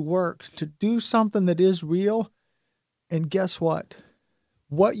actually work, to do something that is real, and guess what?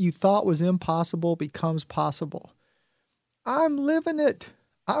 What you thought was impossible becomes possible. I'm living it.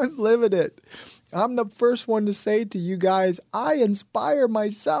 I'm living it. I'm the first one to say to you guys, I inspire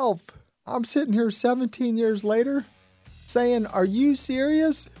myself. I'm sitting here 17 years later saying, are you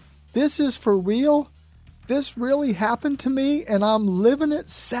serious? This is for real? This really happened to me and I'm living it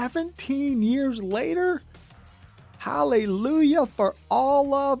 17 years later? Hallelujah for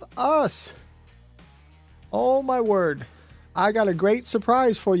all of us. Oh my word. I got a great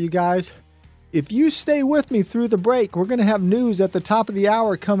surprise for you guys. If you stay with me through the break, we're going to have news at the top of the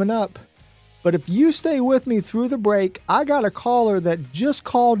hour coming up. But if you stay with me through the break, I got a caller that just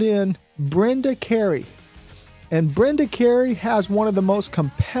called in, Brenda Carey. And Brenda Carey has one of the most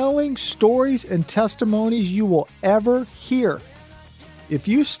compelling stories and testimonies you will ever hear. If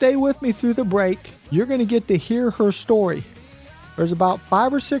you stay with me through the break, you're going to get to hear her story. There's about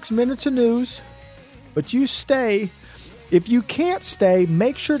 5 or 6 minutes of news, but you stay. If you can't stay,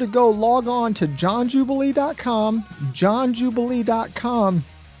 make sure to go log on to johnjubilee.com, johnjubilee.com,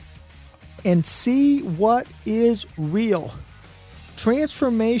 and see what is real.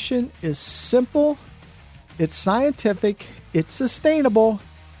 Transformation is simple, it's scientific, it's sustainable,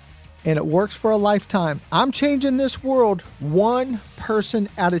 and it works for a lifetime. I'm changing this world one person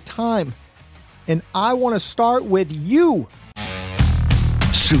at a time, and I want to start with you.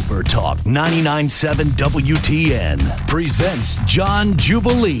 Super Talk 99.7 WTN presents John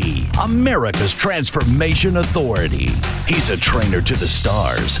Jubilee, America's Transformation Authority. He's a trainer to the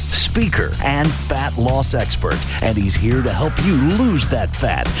stars, speaker, and fat loss expert, and he's here to help you lose that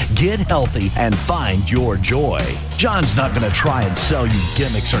fat, get healthy, and find your joy. John's not going to try and sell you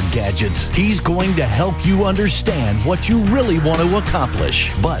gimmicks or gadgets. He's going to help you understand what you really want to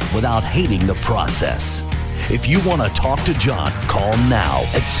accomplish, but without hating the process. If you want to talk to John, call now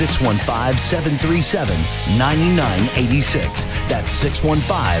at 615-737-9986. That's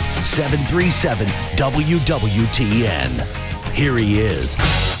 615-737-WWTN. Here he is,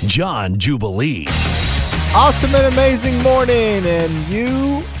 John Jubilee. Awesome and amazing morning, and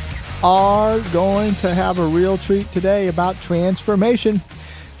you are going to have a real treat today about transformation.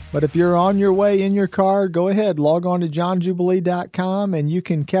 But if you're on your way in your car, go ahead, log on to johnjubilee.com, and you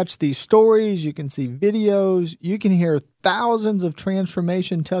can catch these stories, you can see videos, you can hear thousands of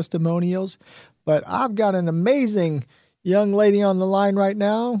transformation testimonials. But I've got an amazing young lady on the line right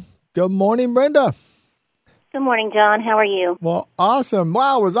now. Good morning, Brenda. Good morning, John. How are you? Well, awesome.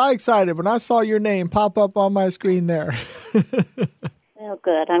 Wow, was I excited when I saw your name pop up on my screen there. Oh,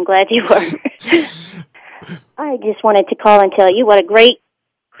 good. I'm glad you were. I just wanted to call and tell you what a great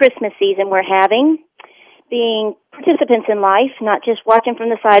Christmas season we're having, being participants in life, not just watching from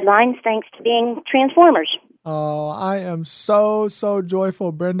the sidelines, thanks to being transformers. Oh, I am so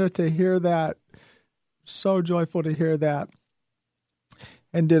joyful, Brenda, to hear that. So joyful to hear that.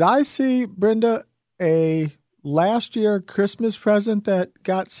 And did I see, Brenda, a last year Christmas present that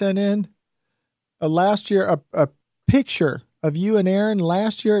got sent in? Last year, a picture of you and Aaron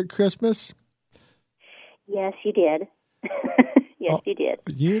last year at Christmas? Yes, you did. Yes, you did.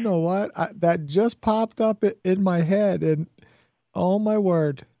 You know what? That just popped up in my head, and oh my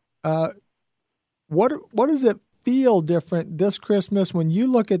word. What does it feel different this Christmas when you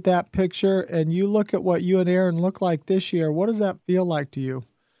look at that picture and you look at what you and Aaron look like this year? What does that feel like to you?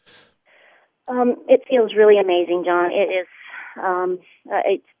 It feels really amazing, John. It is.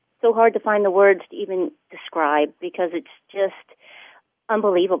 It's so hard to find the words to even describe because it's just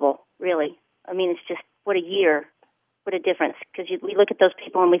unbelievable, really. I mean, it's just, what a year, what a difference. Because we look at those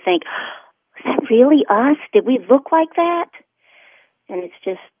people and we think, was that really us? Did we look like that? And it's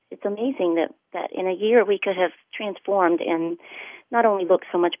amazing that in a year we could have transformed and not only look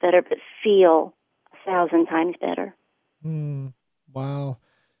so much better, but feel 1,000 times better. Wow.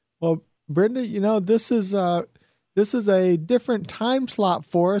 Well, Brenda, this is a different time slot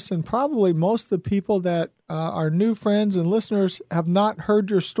for us, and probably most of the people that are new friends and listeners have not heard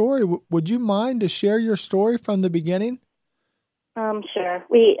your story. Would you mind to share your story from the beginning? Sure.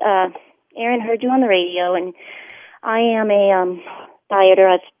 Aaron heard you on the radio, and I am a dieter.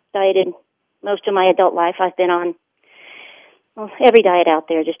 I've dieted most of my adult life. I've been on every diet out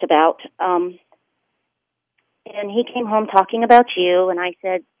there, just about. And he came home talking about you, and I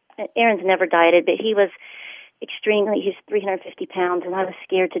said, Aaron's never dieted, but he's 350 pounds, and I was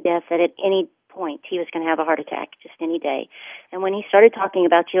scared to death that at any point he was going to have a heart attack, just any day. And when he started talking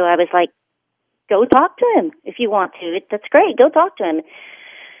about you, I was like, go talk to him if you want to. That's great. Go talk to him.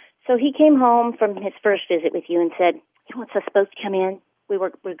 So he came home from his first visit with you and said, what's us supposed to come in?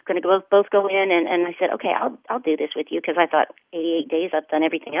 We're going to both go in, and I said, okay, I'll do this with you, because I thought 88 days, I've done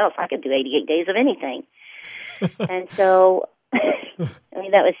everything else. I could do 88 days of anything. And so, I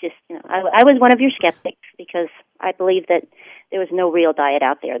mean, that was just, I was one of your skeptics, because I believed that there was no real diet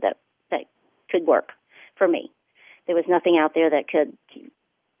out there that could work for me. There was nothing out there that could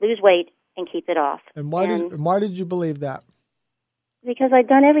lose weight and keep it off. And why did you believe that? Because I'd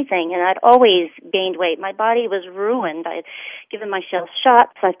done everything, and I'd always gained weight. My body was ruined. I'd given myself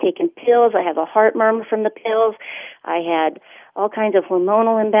shots. I've taken pills. I have a heart murmur from the pills. I had all kinds of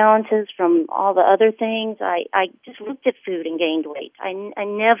hormonal imbalances from all the other things. I just looked at food and gained weight. I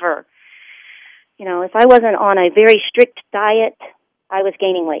never, if I wasn't on a very strict diet, I was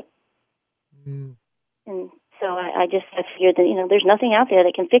gaining weight. Mm. And so I figured that, there's nothing out there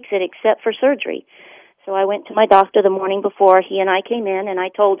that can fix it except for surgery. So I went to my doctor the morning before he and I came in, and I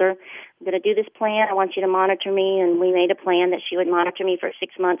told her, I'm going to do this plan. I want you to monitor me. And we made a plan that she would monitor me for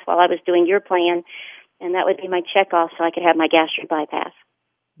 6 months while I was doing your plan, and that would be my checkoff so I could have my gastric bypass.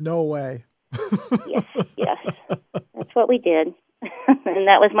 No way. Yes. That's what we did. And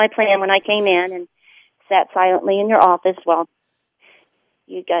that was my plan when I came in and sat silently in your office while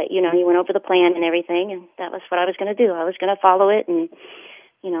you went over the plan and everything, and that was what I was going to do. I was going to follow it and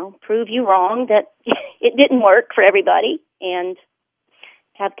prove you wrong that it didn't work for everybody and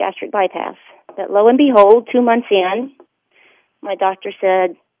have gastric bypass. But lo and behold, 2 months in, my doctor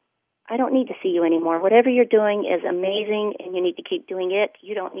said, I don't need to see you anymore. Whatever you're doing is amazing, and you need to keep doing it.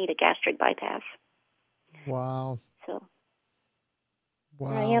 You don't need a gastric bypass. Wow. So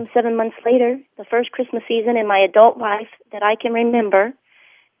wow. Here I am 7 months later, the first Christmas season in my adult life that I can remember,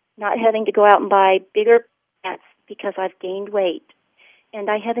 not having to go out and buy bigger hats because I've gained weight. And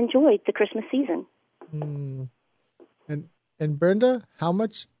I have enjoyed the Christmas season. Mm. And Brenda, how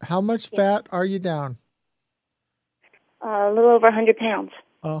much fat are you down? A little over 100 pounds.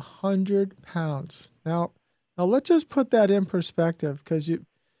 100 pounds. Now, Now let's just put that in perspective, because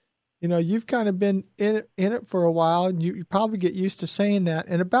you've kind of been in it for a while, and you probably get used to saying that.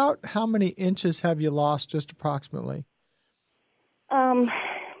 And about how many inches have you lost, just approximately? I've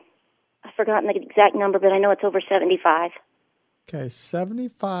forgotten the exact number, but I know it's over 75. Okay,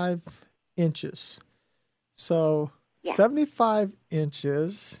 75 inches. So 75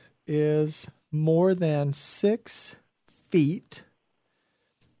 inches is more than 6 feet,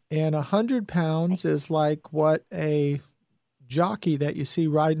 and 100 pounds is like what a jockey that you see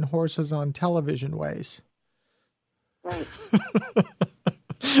riding horses on television weighs. Right.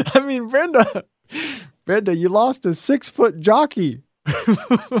 I mean, Brenda, you lost a 6-foot jockey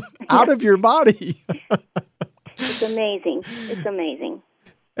out of your body. It's amazing. It's amazing.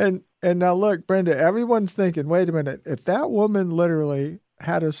 And now look, Brenda, everyone's thinking, wait a minute, if that woman literally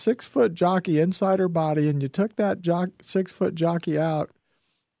had a 6-foot jockey inside her body and you took that 6-foot jockey out,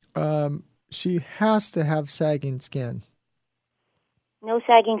 she has to have sagging skin. No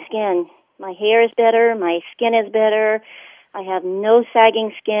sagging skin. My hair is better. My skin is better. I have no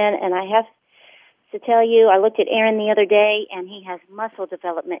sagging skin, and I have to tell you, I looked at Aaron the other day, and he has muscle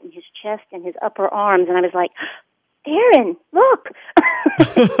development in his chest and his upper arms, and I was like, Aaron, look.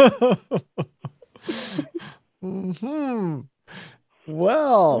 Mm-hmm.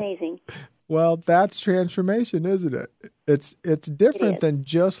 Well, amazing. Well, that's transformation, isn't it? It's different than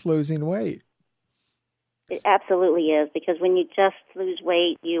just losing weight. It absolutely is, because when you just lose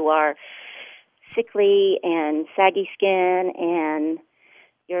weight, you are sickly and saggy skin, and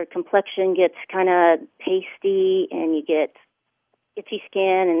your complexion gets kind of pasty, and you get itchy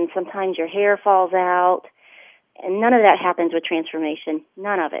skin, and sometimes your hair falls out. And none of that happens with transformation.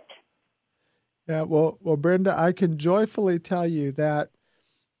 None of it. Yeah, well, Brenda, I can joyfully tell you that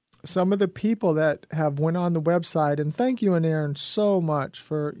some of the people that have went on the website, and thank you and Aaron so much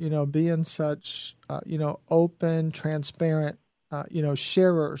for, being such, open, transparent,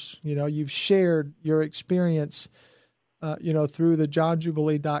 sharers. You've shared your experience, through the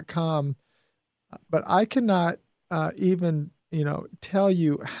johnjubilee.com. But I cannot even, tell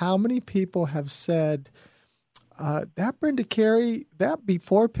you how many people have said, that Brenda Carey, that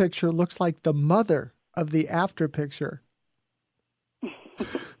before picture looks like the mother of the after picture.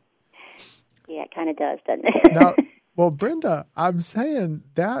 Yeah, it kind of does, doesn't it? Now, well, Brenda, I'm saying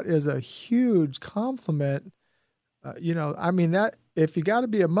that is a huge compliment. That if you got to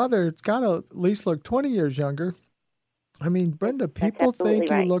be a mother, it's got to at least look 20 years younger. I mean, Brenda, people think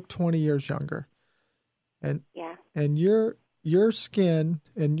you look 20 years younger. And your skin,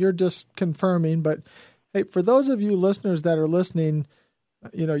 and you're just confirming, but hey, for those of you listeners that are listening,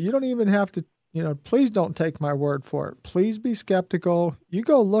 you don't even have to, please don't take my word for it. Please be skeptical. You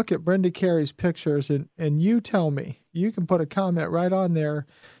go look at Brenda Carey's pictures and you tell me. You can put a comment right on there.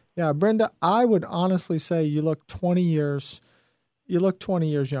 Yeah, Brenda, I would honestly say you look 20 years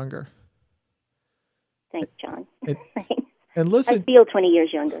younger. Thanks, John. And listen, I feel 20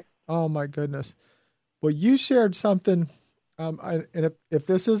 years younger. Oh my goodness. Well, you shared something. And if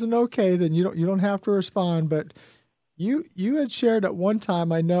this isn't okay, then you don't have to respond. But you had shared at one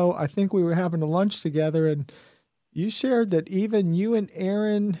time, I think we were having a lunch together, and you shared that even you and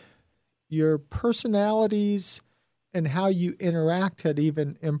Aaron, your personalities and how you interact had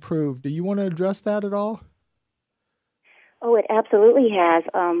even improved. Do you want to address that at all? Oh, it absolutely has.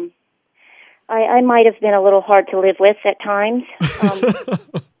 I might have been a little hard to live with at times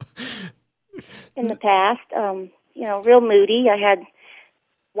in the past. Real moody. I had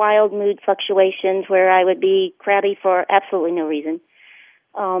wild mood fluctuations where I would be crabby for absolutely no reason,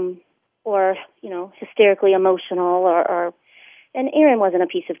 or hysterically emotional, and Aaron wasn't a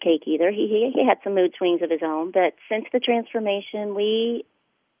piece of cake either. He had some mood swings of his own, but since the transformation, we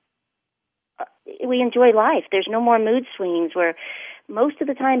enjoy life. There's no more mood swings. We're most of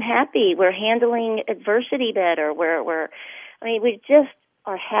the time happy. We're handling adversity better. We just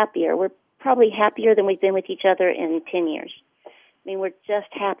are happier. We're probably happier than we've been with each other in 10 years. We're just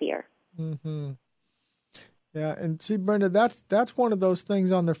happier. Mm-hmm. Yeah, and see, Brenda, that's one of those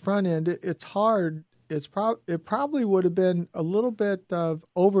things on the front end. It's hard. It probably would have been a little bit of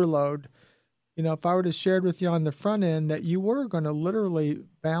overload, if I would have shared with you on the front end that you were going to literally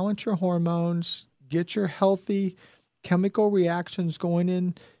balance your hormones, get your healthy chemical reactions going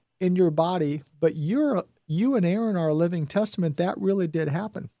in your body. But you and Aaron are a living testament that really did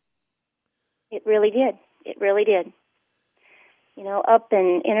happen. It really did. Up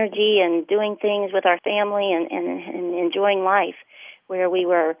in energy and doing things with our family and enjoying life, where we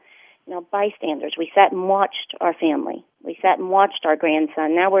were, bystanders. We sat and watched our family. We sat and watched our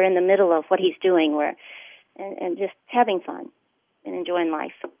grandson. Now we're in the middle of what he's doing, and just having fun and enjoying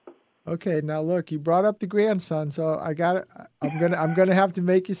life. Okay, now look, you brought up the grandson, so I'm gonna have to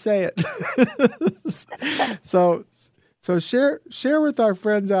make you say it. So share with our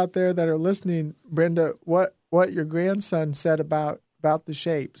friends out there that are listening, Brenda, what your grandson said about the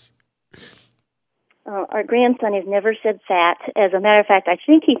shapes. Our grandson has never said fat. As a matter of fact, I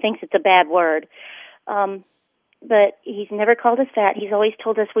think he thinks it's a bad word. But he's never called us fat. He's always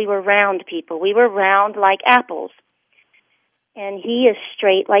told us we were round people. We were round like apples. And he is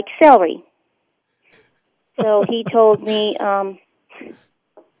straight like celery. So he told me that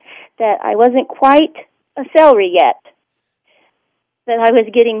I wasn't quite a celery yet, that I was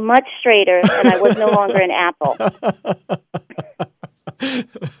getting much straighter and I was no longer an apple.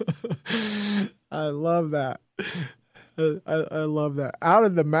 I love that. I love that. Out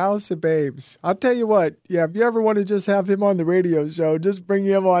of the mouths of babes. I'll tell you what, yeah, if you ever want to just have him on the radio show, just bring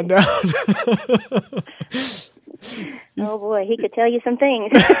him on down. Oh, boy, he could tell you some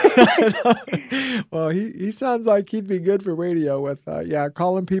things. Well, he sounds like he'd be good for radio with,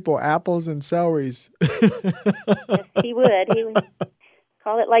 calling people apples and celeries. Yes, he would. He would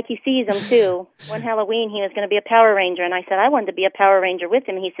call it like he sees them, too. One Halloween, he was going to be a Power Ranger, and I said I wanted to be a Power Ranger with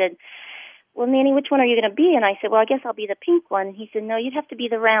him. He said, well, Nanny, which one are you going to be? And I said, well, I guess I'll be the pink one. And he said, no, you'd have to be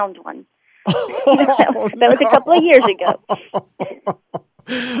the round one. That was a couple of years ago.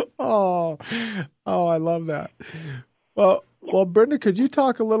 Oh, I love that. Well, Brenda, could you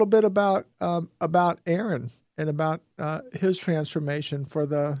talk a little bit about Aaron and about his transformation for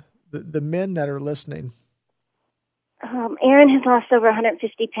the men that are listening? Aaron has lost over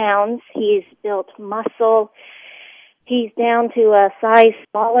 150 pounds. He's built muscle. He's down to a size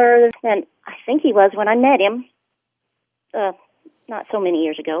smaller than I think he was when I met him. Not so many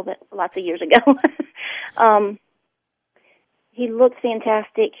years ago, but lots of years ago. He looks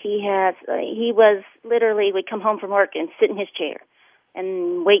fantastic. He was literally, would come home from work and sit in his chair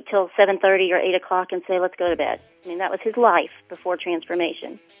and wait till 7:30 or 8 o'clock and say, let's go to bed. I mean, that was his life before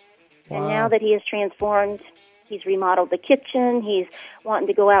transformation. Wow. And now that he has transformed, he's remodeled the kitchen. He's wanting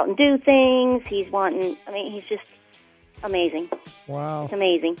to go out and do things. He's just amazing. Wow. It's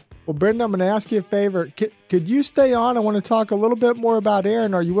amazing. Well, Brenda, I'm going to ask you a favor. Could you stay on? I want to talk a little bit more about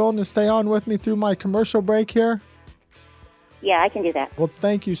Aaron. Are you willing to stay on with me through my commercial break here? Yeah, I can do that. Well,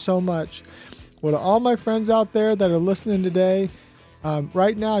 thank you so much. Well, to all my friends out there that are listening today,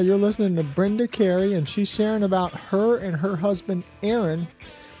 right now you're listening to Brenda Carey, and she's sharing about her and her husband, Aaron,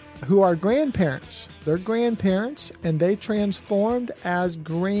 who are grandparents. They're grandparents, and they transformed as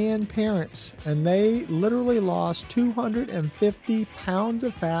grandparents, and they literally lost 250 pounds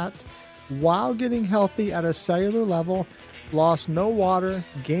of fat while getting healthy at a cellular level, lost no water,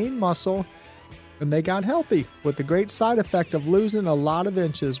 gained muscle, and they got healthy with the great side effect of losing a lot of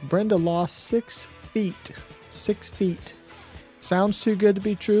inches. Brenda lost 6 feet. 6 feet. Sounds too good to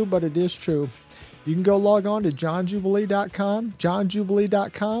be true, but it is true. You can go log on to johnjubilee.com,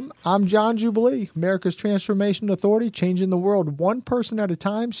 johnjubilee.com. I'm John Jubilee, America's Transformation Authority, changing the world one person at a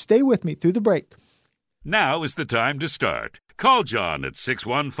time. Stay with me through the break. Now is the time to start. Call John at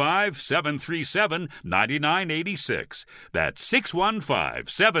 615-737-9986. That's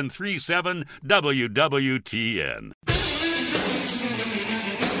 615-737-WWTN.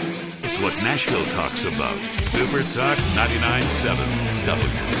 It's what Nashville talks about. Super Talk 99.7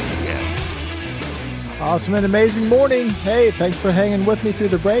 WTN. Awesome and amazing morning. Hey, thanks for hanging with me through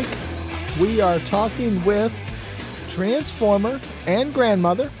the break. We are talking with transformer and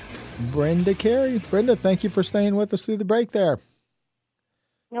grandmother, Brenda Carey. Brenda, thank you for staying with us through the break there.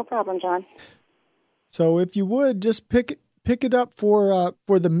 No problem, John. So if you would, just pick it up for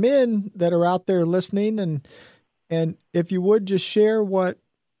the men that are out there listening, and if you would, just share what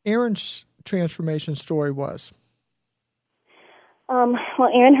Aaron's transformation story was. Well,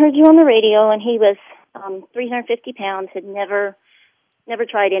 Aaron heard you on the radio, and he was 350 pounds, had never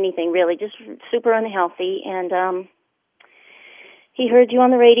tried anything really, just super unhealthy. And he heard you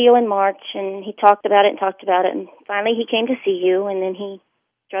on the radio in March, and he talked about it, and finally he came to see you, and then he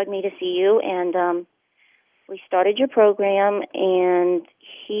drugged me to see you, and we started your program, and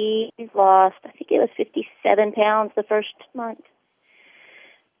he lost, I think it was 57 pounds the first month.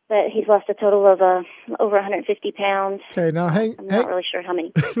 But he's lost a total of over 150 pounds. Okay, now I'm not really sure how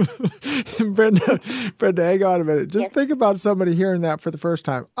many. Brenda, hang on a minute. Just think about somebody hearing that for the first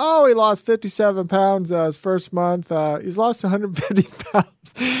time. Oh, he lost 57 pounds his first month. He's lost 150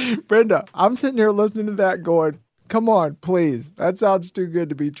 pounds. Brenda, I'm sitting here listening to that going, come on, please. That sounds too good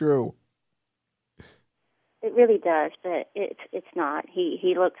to be true. It really does, but it's not.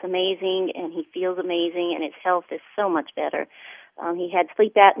 He looks amazing, and he feels amazing, and his health is so much better. He had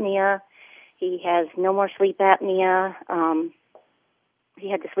sleep apnea. He has no more sleep apnea. he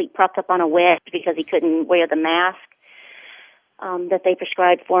had to sleep propped up on a wedge because he couldn't wear the mask that they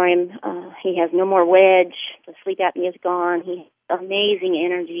prescribed for him. He has no more wedge. The sleep apnea is gone. He has amazing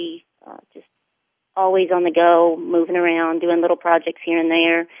energy, just always on the go, moving around, doing little projects here and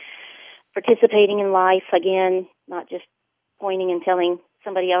there, participating in life again, not just pointing and telling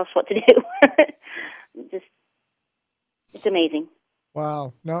somebody else what to do. It's amazing.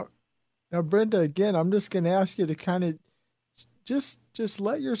 Wow. Now, Brenda, again, I'm just going to ask you to kind of just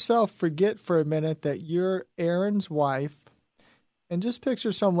let yourself forget for a minute that you're Aaron's wife, and just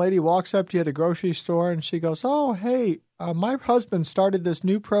picture some lady walks up to you at a grocery store and she goes, "Oh, hey, my husband started this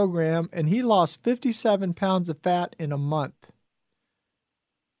new program and he lost 57 pounds of fat in a month."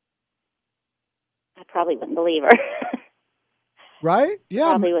 I probably wouldn't believe her. Right? Yeah.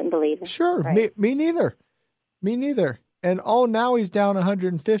 Probably wouldn't believe her. Sure. Right. Me neither. Me neither. And now he's down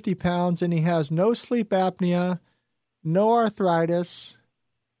 150 pounds and he has no sleep apnea, no arthritis.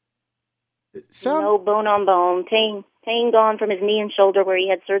 No bone on bone. Pain gone from his knee and shoulder where he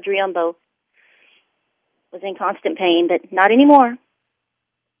had surgery on both. Was in constant pain, but not anymore.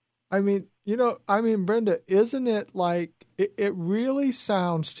 I mean, Brenda, isn't it like, it really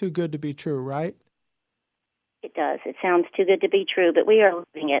sounds too good to be true, right? It does. It sounds too good to be true, but we are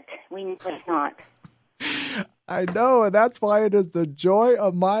living it. We know it's not. I know, and that's why it is the joy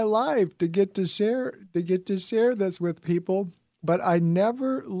of my life to get to share this with people. But I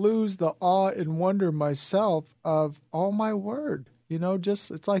never lose the awe and wonder myself of, oh my word,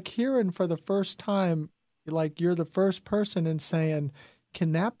 it's like hearing for the first time, like you're the first person and saying,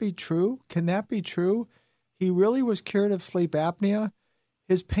 can that be true? Can that be true? He really was cured of sleep apnea.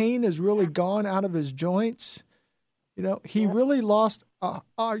 His pain is really gone out of his joints. He really lost,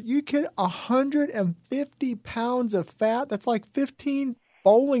 are you kidding, 150 pounds of fat? That's like 15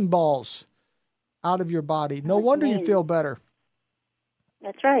 bowling balls out of your body. No wonder you feel better.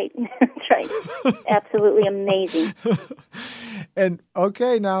 That's right. That's right. Absolutely amazing. And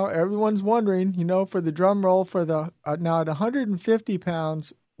okay, now everyone's wondering, for the drum roll for the, now at 150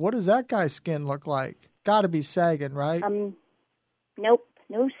 pounds, what does that guy's skin look like? Got to be sagging, right? Nope.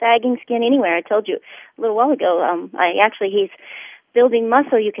 No sagging skin anywhere. I told you a little while ago, he's building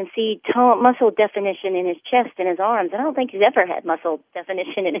muscle. You can see muscle definition in his chest and his arms. I don't think he's ever had muscle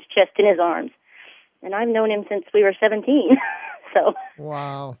definition in his chest and his arms. And I've known him since we were 17. So.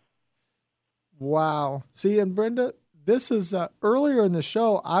 Wow. See, and Brenda, this is earlier in the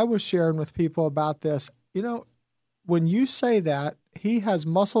show, I was sharing with people about this. When you say that he has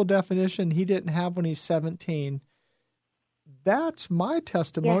muscle definition he didn't have when he's 17, that's my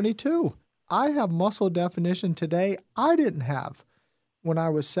testimony too. I have muscle definition today I didn't have when I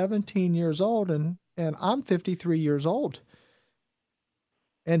was 17 years old, and I'm 53 years old.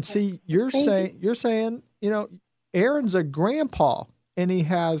 And see, you're saying, Aaron's a grandpa, and he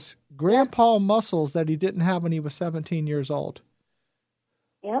has grandpa muscles that he didn't have when he was 17 years old.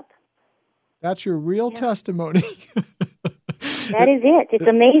 Yep. That's your real testimony. That is it. It's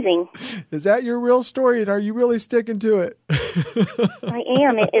amazing. Is that your real story, and are you really sticking to it? I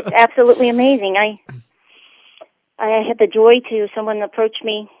am. It's absolutely amazing. I had the joy to, someone approached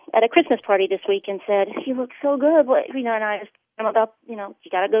me at a Christmas party this week and said, "You look so good." And I was about, you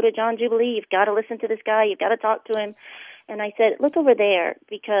got to go to John Jubilee. You've got to listen to this guy. You've got to talk to him. And I said, "Look over there,"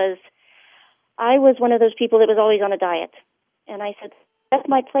 because I was one of those people that was always on a diet. And I said, "That's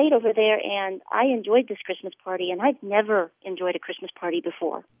my plate over there, and I enjoyed this Christmas party, and I've never enjoyed a Christmas party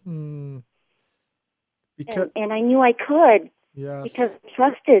before." Because, and I knew I could, yes, because I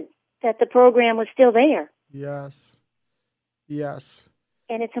trusted that the program was still there. Yes.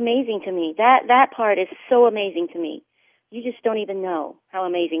 And it's amazing to me. That part is so amazing to me. You just don't even know how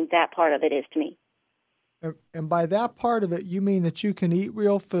amazing that part of it is to me. And by that part of it, you mean that you can eat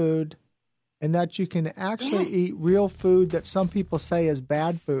real food, and that you can actually eat real food that some people say is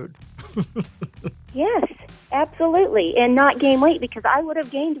bad food. Yes, absolutely. And not gain weight, because I would have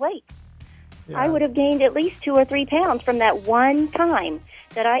gained weight. Yes. I would have gained at least 2 or 3 pounds from that one time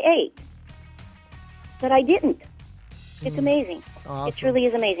that I ate. But I didn't. It's amazing. Awesome. It truly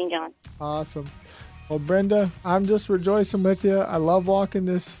is amazing, John. Awesome. Well, Brenda, I'm just rejoicing with you. I love walking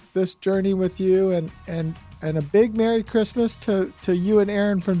this journey with you, and a big Merry Christmas to you and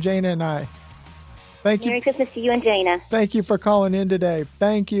Aaron from Jana and I. Thank you. Merry Christmas to you and Jana. Thank you for calling in today.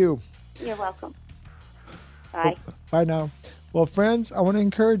 Thank you. You're welcome. Bye. Bye now. Well, friends, I want to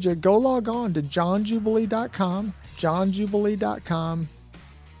encourage you, go log on to johnjubilee.com, johnjubilee.com.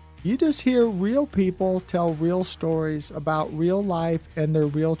 You just hear real people tell real stories about real life and their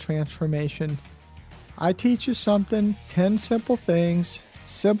real transformation. I teach you something, 10 simple things,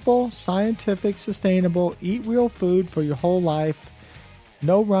 simple, scientific, sustainable, eat real food for your whole life.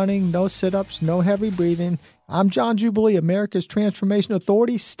 no running, no sit-ups, no heavy breathing. I'm John Jubilee, America's Transformation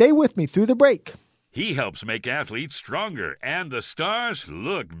Authority. Stay with me through the break. He helps make athletes stronger and the stars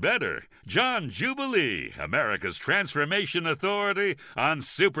look better. John Jubilee, America's Transformation Authority on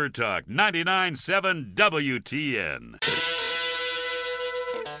Super Talk 99.7 WTN.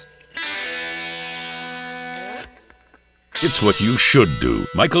 It's what you should do.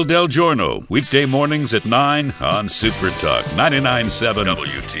 Michael Del Giorno, weekday mornings at 9 on Super Talk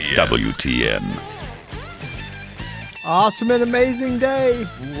 99.7 WTN. Awesome and amazing day.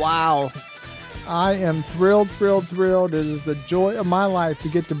 Wow. I am thrilled. It is the joy of my life to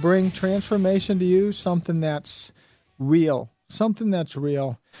get to bring transformation to you, something that's real.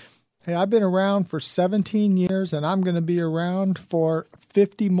 Hey, I've been around for 17 years, and I'm going to be around for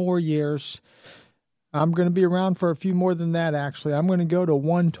 50 more years. I'm going to be around for a few more than that, actually. I'm going to go to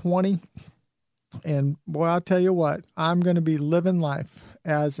 120. And, boy, I'll tell you what, I'm going to be living life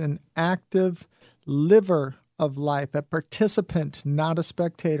as an active liver of life, a participant, not a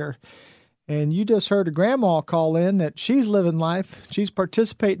spectator. And you just heard a grandma call in that she's living life. She's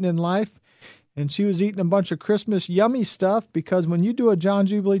participating in life. And she was eating a bunch of Christmas yummy stuff, because when you do a John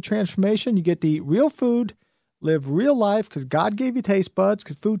Jubilee transformation, you get to eat real food, live real life, because God gave you taste buds,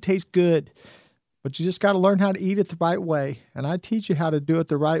 because food tastes good. But you just got to learn how to eat it the right way. And I teach you how to do it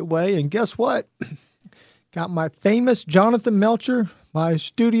the right way. And guess what? Got my famous Jonathan Melcher, my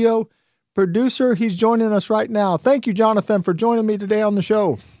studio producer. He's joining us right now. Thank you, Jonathan, for joining me today on the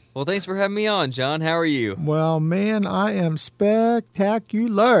show. Well, thanks for having me on, John. How are you? Well, man, I am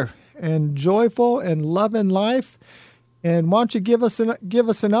spectacular and joyful and loving life. And why don't you give us an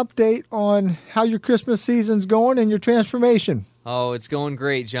update on how your Christmas season's going and your transformation? Oh, it's going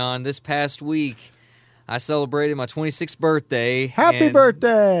great, John. This past week, I celebrated my 26th birthday. Happy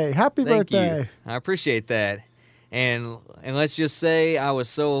birthday! Happy Thank birthday! You. I appreciate that. And let's just say I was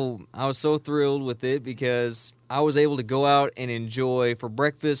so thrilled with it, because I was able to go out and enjoy for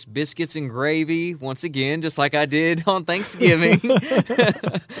breakfast biscuits and gravy once again, just like I did on Thanksgiving.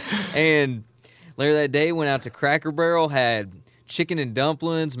 And later that day, went out to Cracker Barrel, had chicken and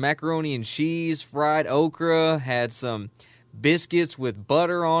dumplings, macaroni and cheese, fried okra, had some biscuits with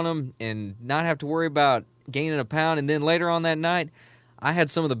butter on them, and not have to worry about gaining a pound. And then later on that night, I had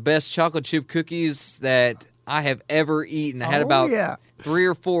some of the best chocolate chip cookies that I have ever eaten. I had about 3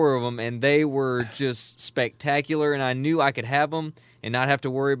 or 4 of them, and they were just spectacular, and I knew I could have them and not have to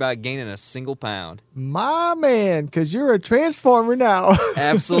worry about gaining a single pound. My man, because you're a transformer now.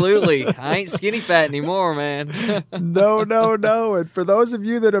 Absolutely. I ain't skinny fat anymore, man. No. And for those of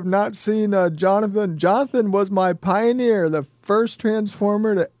you that have not seen Jonathan was my pioneer, the first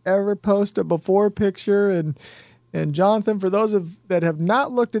transformer to ever post a before picture. And Jonathan, for those that have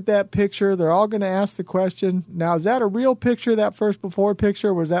not looked at that picture, they're all going to ask the question, now, is that a real picture, that first before picture,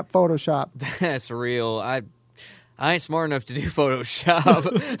 or was that Photoshop? That's real. I ain't smart enough to do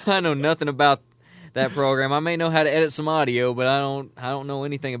Photoshop. I know nothing about that program. I may know how to edit some audio, but I don't know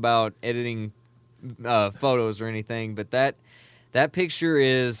anything about editing photos or anything. But that picture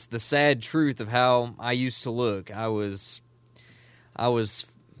is the sad truth of how I used to look. I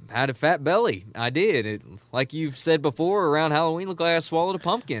had a fat belly. I did. It, like you've said before, around Halloween, looked like I swallowed a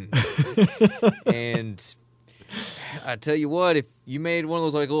pumpkin. And I tell you what, if you made one of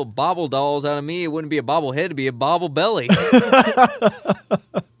those like little bobble dolls out of me, it wouldn't be a bobble head, it'd be a bobble belly.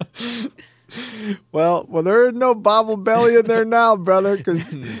 Well, there is no bobble belly in there now, brother.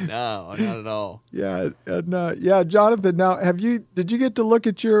 No, not at all. Yeah, Jonathan. Now, did you get to look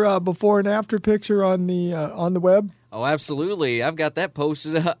at your before and after picture on the web? Oh, absolutely. I've got that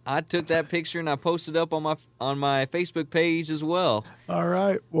posted up. I took that picture and I posted up on my Facebook page as well. All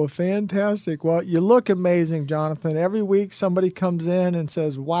right. Well, fantastic. Well, you look amazing, Jonathan. Every week somebody comes in and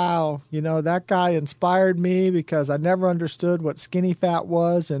says, wow, that guy inspired me, because I never understood what skinny fat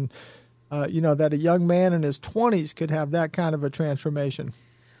was, and, that a young man in his 20s could have that kind of a transformation.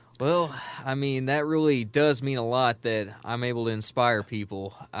 Well, I mean, that really does mean a lot that I'm able to inspire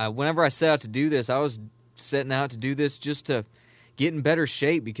people. Whenever I set out to do this, I was setting out to do this just to get in better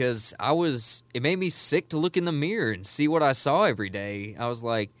shape, because it made me sick to look in the mirror and see what I saw every day. I was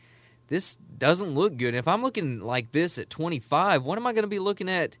like, this doesn't look good. If I'm looking like this at 25, what am I going to be looking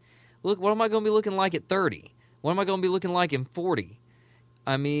at? What am I going to be looking like at 30? What am I going to be looking like in 40?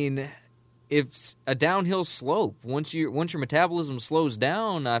 I mean, it's a downhill slope. Once your metabolism slows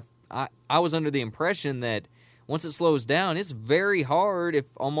down, I was under the impression that once it slows down, it's very hard, if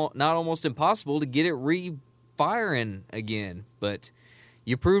not almost impossible, to get it re-firing again. But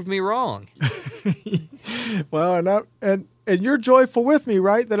you proved me wrong. Well, and And you're joyful with me,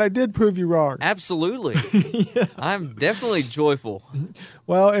 right? That I did prove you wrong. Absolutely. Yeah. I'm definitely joyful.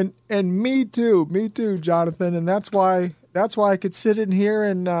 Well, and me too, Jonathan. And that's why I could sit in here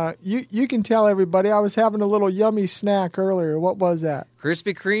and you can tell everybody I was having a little yummy snack earlier. What was that?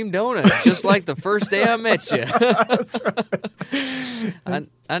 Krispy Kreme donuts, just like the first day I met you. That's right.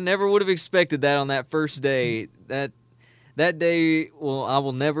 I never would have expected that on that first day. That day, well, I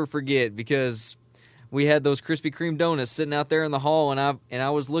will never forget, because we had those Krispy Kreme donuts sitting out there in the hall, and I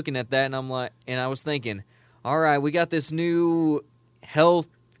was looking at that, and I was thinking, all right, we got this new health,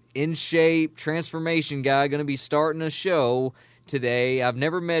 in shape, transformation guy going to be starting a show today. I've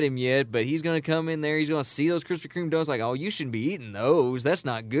never met him yet, but he's going to come in there. He's going to see those Krispy Kreme donuts like, oh, you shouldn't be eating those. That's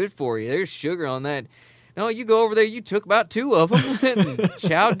not good for you. There's sugar on that. No, you go over there. You took about 2 of them and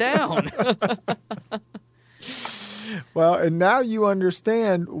chowed down. Well, and now you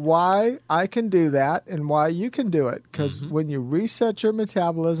understand why I can do that and why you can do it. Because when you reset your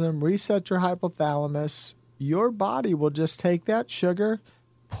metabolism, reset your hypothalamus, your body will just take that sugar,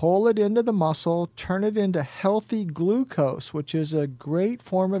 pull it into the muscle, turn it into healthy glucose, which is a great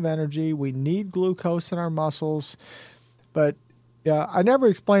form of energy. We need glucose in our muscles. But I never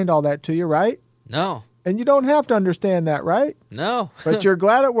explained all that to you, right? No. And you don't have to understand that, right? No. But you're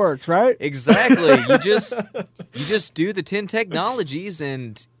glad it works, right? Exactly. You just do the 10 technologies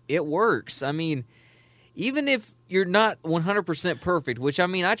and it works. I mean, even if you're not 100% perfect, which, I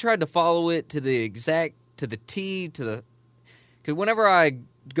mean, I tried to follow it to the T, because whenever I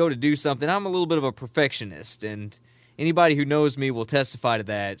go to do something, I'm a little bit of a perfectionist, and anybody who knows me will testify to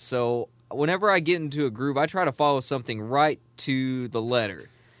that. So whenever I get into a groove, I try to follow something right to the letter.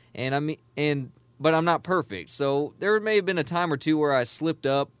 But I'm not perfect. So there may have been a time or two where I slipped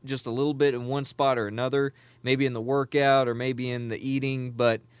up just a little bit in one spot or another, maybe in the workout or maybe in the eating,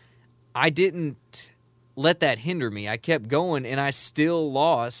 but I didn't let that hinder me. I kept going, and I still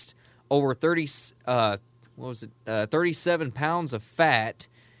lost over 37 pounds of fat,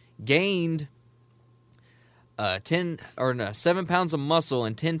 gained 7 pounds of muscle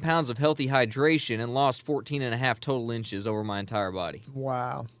and 10 pounds of healthy hydration, and lost 14.5 total inches over my entire body.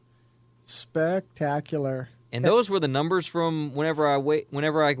 Wow. Spectacular. And those were the numbers from whenever I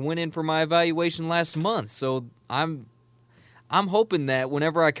went in for my evaluation last month. So I'm hoping that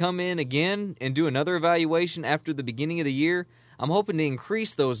whenever I come in again and do another evaluation after the beginning of the year, I'm hoping to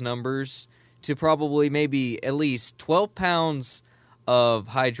increase those numbers to probably maybe at least 12 pounds of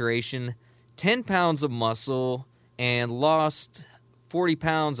hydration, 10 pounds of muscle, and lost 40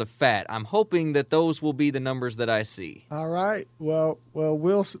 pounds of fat. I'm hoping that those will be the numbers that I see. All right. Well,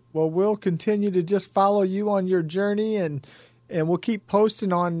 we'll continue to just follow you on your journey, and we'll keep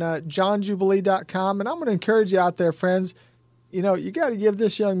posting on johnjubilee.com. And I'm going to encourage you out there, friends. You know, you got to give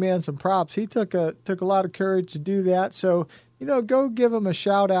this young man some props. He took a lot of courage to do that. So, go give him a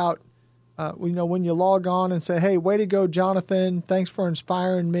shout out. When you log on and say, hey, way to go, Jonathan. Thanks for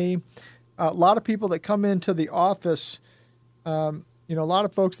inspiring me. A lot of people that come into the office, a lot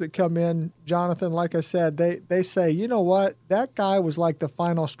of folks that come in, Jonathan, like I said, they say, you know what? That guy was like the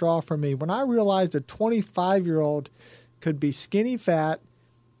final straw for me. When I realized a 25-year-old could be skinny fat,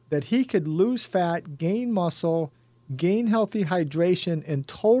 that he could lose fat, gain muscle, gain healthy hydration, and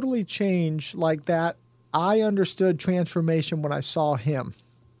totally change like that, I understood transformation when I saw him.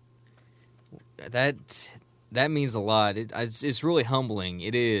 That means a lot. It's really humbling.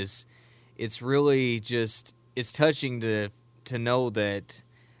 It is. It's really just, it's touching to know that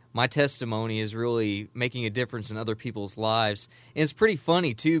my testimony is really making a difference in other people's lives. And it's pretty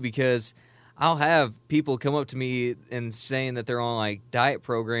funny too, because I'll have people come up to me and saying that they're on like diet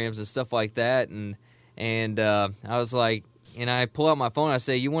programs and stuff like that, and I was like, and I pull out my phone and I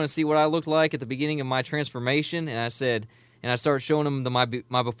say, you want to see what I looked like at the beginning of my transformation? And I said, and I start showing them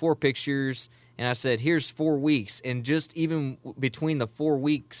my before pictures, and I said, here's 4 weeks. And just even between the 4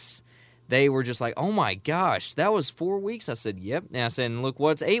 weeks, they were just like, oh my gosh, that was 4 weeks? I said, yep. And I said, and look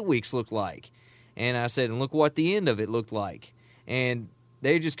what's 8 weeks looked like. And I said, and look what the end of it looked like. And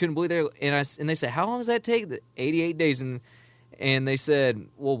they just couldn't believe it. And they said, how long does that take? 88 days. And they said,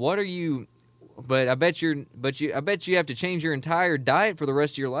 well, what are you? But I bet you have to change your entire diet for the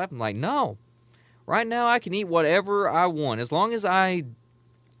rest of your life. I'm like, no. Right now I can eat whatever I want. As long as I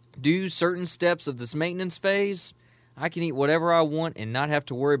do certain steps of this maintenance phase, I can eat whatever I want and not have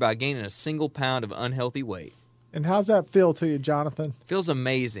to worry about gaining a single pound of unhealthy weight. And how's that feel to you, Jonathan? It feels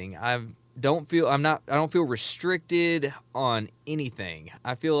amazing. I don't feel restricted on anything.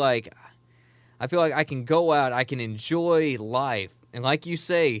 I feel like I can go out, I can enjoy life. And like you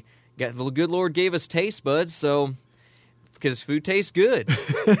say, the good Lord gave us taste buds, so because food tastes good.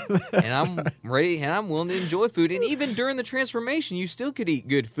 And I'm ready, and I'm willing to enjoy food. And even during the transformation, you still could eat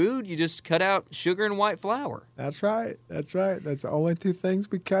good food. You just cut out sugar and white flour. That's right. That's the only two things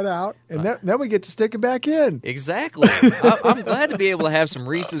we cut out. And then we get to stick it back in. Exactly. I'm glad to be able to have some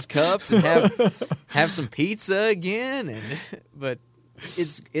Reese's Cups and have some pizza again. But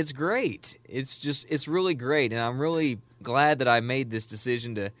it's great. It's really great. And I'm really glad that I made this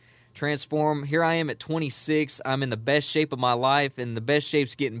decision to transform. Here I am at 26. I'm in the best shape of my life, and the best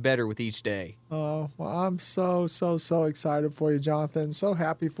shape's getting better with each day. Oh, well, I'm so excited for you, Jonathan. So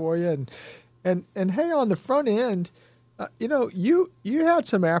happy for you. And hey, on the front end, you had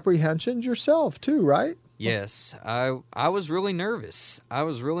some apprehensions yourself too, right? Yes, I was really nervous. I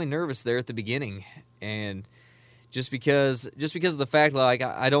was really nervous there at the beginning, and just because of the fact like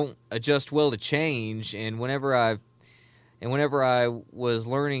I don't adjust well to change, and whenever I was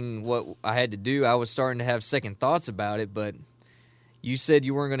learning what I had to do, I was starting to have second thoughts about it. But you said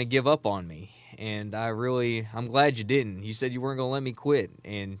you weren't going to give up on me, and I'm glad you didn't. You said you weren't going to let me quit,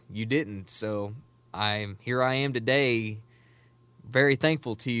 and you didn't. So here I am today, very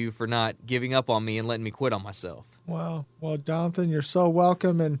thankful to you for not giving up on me and letting me quit on myself. Well, Jonathan, you're so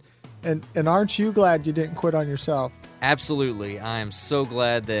welcome, and aren't you glad you didn't quit on yourself? Absolutely. I am so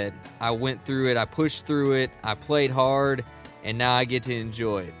glad that I went through it, I pushed through it, I played hard, and now I get to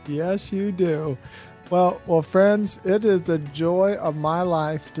enjoy it. Yes, you do. Well, friends, it is the joy of my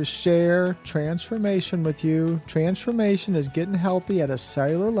life to share transformation with you. Transformation is getting healthy at a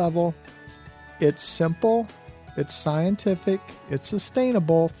cellular level. It's simple, it's scientific, it's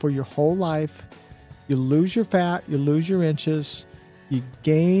sustainable for your whole life. You lose your fat, you lose your inches, you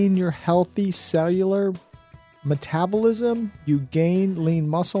gain your healthy cellular metabolism, you gain lean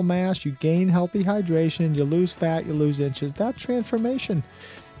muscle mass, you gain healthy hydration, you lose fat, you lose inches. That transformation.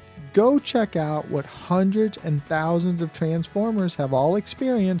 Go check out what hundreds and thousands of transformers have all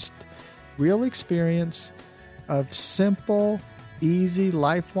experienced, real experience of simple, easy,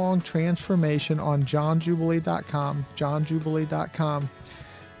 lifelong transformation on johnjubilee.com, johnjubilee.com.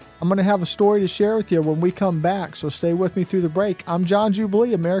 I'm going to have a story to share with you when we come back, so stay with me through the break. I'm John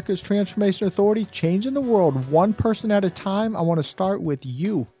Jubilee, America's Transformation Authority, changing the world one person at a time. I want to start with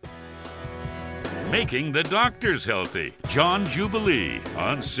you. Making the doctors healthy. John Jubilee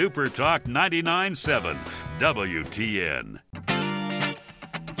on Super Talk 99.7 WTN.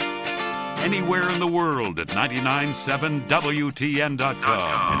 Anywhere in the world at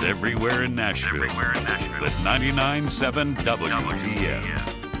 997WTN.com and everywhere in Nashville at 99.7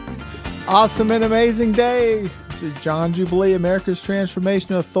 WTN. Awesome and amazing day. This is John Jubilee, America's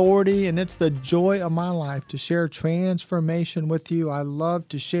Transformation Authority, and it's the joy of my life to share transformation with you. I love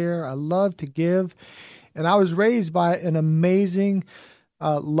to share. I love to give. And I was raised by an amazing,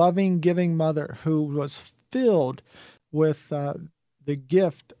 loving, giving mother who was filled with the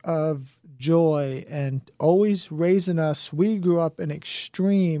gift of joy and always raising us. We grew up in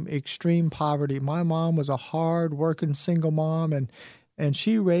extreme poverty. My mom was a hard-working single mom, and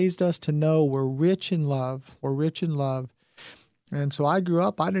she raised us to know we're rich in love. We're rich in love. And so I grew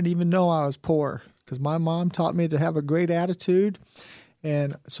up, I didn't even know I was poor because my mom taught me to have a great attitude.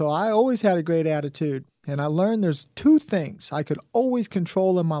 And so I always had a great attitude. And I learned there's two things I could always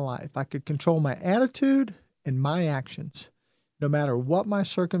control in my life. I could control my attitude and my actions, no matter what my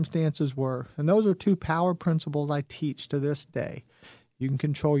circumstances were. And those are two power principles I teach to this day. You can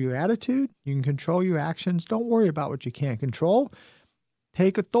control your attitude. You can control your actions. Don't worry about what you can't control.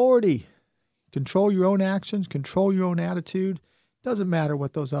 Take authority. Control your own actions. Control your own attitude. Doesn't matter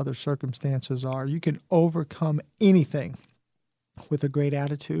what those other circumstances are. You can overcome anything with a great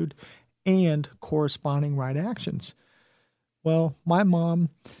attitude and corresponding right actions. Well, my mom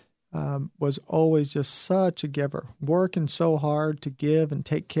was always just such a giver, working so hard to give and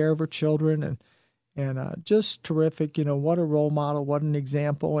take care of her children, and just terrific. You know, what a role model, what an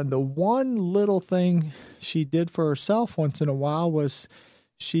example. And the one little thing she did for herself once in a while was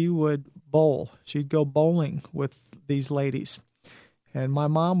she would bowl. She'd go bowling with these ladies. And my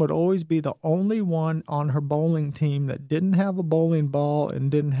mom would always be the only one on her bowling team that didn't have a bowling ball and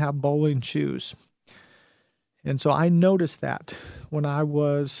didn't have bowling shoes. And so I noticed that when I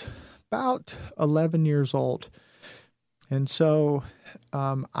was about 11 years old. And so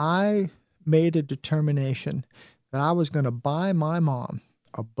I made a determination that I was going to buy my mom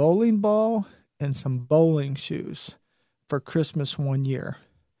a bowling ball and some bowling shoes for Christmas one year.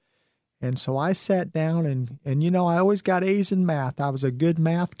 And so I sat down and you know, I always got A's in math. I was a good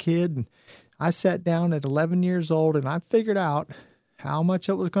math kid. And I sat down at 11 years old and I figured out how much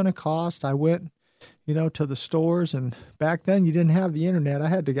it was going to cost. I went, you know, to the stores, and back then you didn't have the internet. I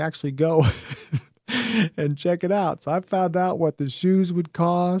had to actually go and check it out. So I found out what the shoes would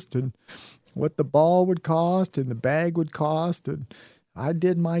cost and what the ball would cost and the bag would cost. And I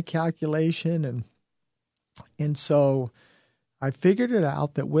did my calculation. And so I figured it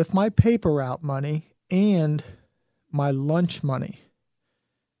out that with my paper route money and my lunch money,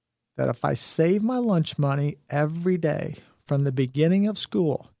 that if I save my lunch money every day from the beginning of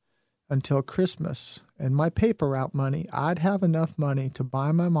school until Christmas and my paper route money, I'd have enough money to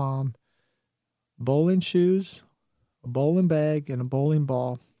buy my mom bowling shoes, a bowling bag, and a bowling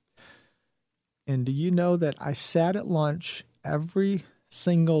ball. And do you know that I sat at lunch every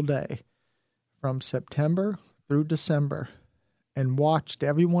single day from September through December and watched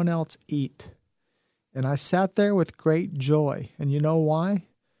everyone else eat? And I sat there with great joy. And you know why?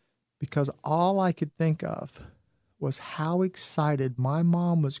 Because all I could think of was how excited my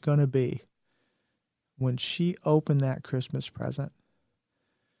mom was going to be when she opened that Christmas present.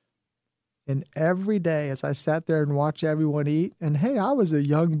 And every day as I sat there and watched everyone eat, and hey, I was a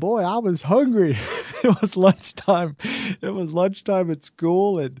young boy. I was hungry. It was lunchtime. It was lunchtime at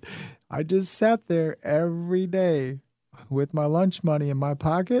school, and I just sat there every day with my lunch money in my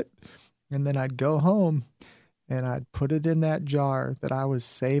pocket, and then I'd go home and I'd put it in that jar that I was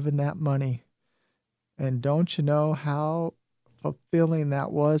saving that money. And don't you know how fulfilling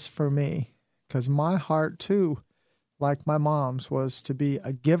that was for me? Because my heart too, like my mom's, was to be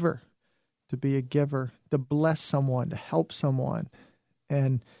a giver, to bless someone, to help someone.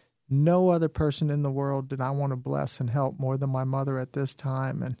 And no other person in the world did I want to bless and help more than my mother at this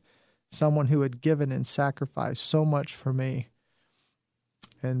time, and someone who had given and sacrificed so much for me.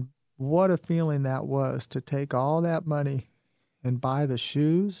 And what a feeling that was to take all that money and buy the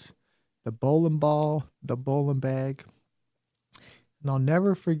shoes, the bowling ball, the bowling bag. And I'll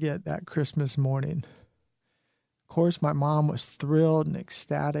never forget that Christmas morning. Of course, my mom was thrilled and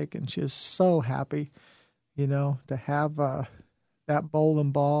ecstatic, and she was so happy, to have that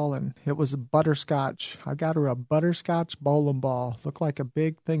bowling ball. And it was a butterscotch. I got her a butterscotch bowling ball. Looked like a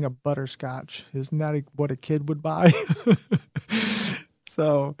big thing of butterscotch. Isn't that what a kid would buy?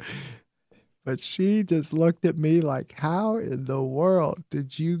 But she just looked at me like, how in the world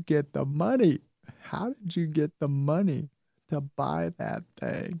did you get the money? How did you get the money to buy that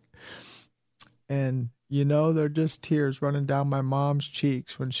thing? And, there are just tears running down my mom's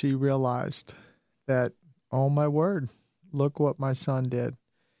cheeks when she realized that, oh my word, look what my son did.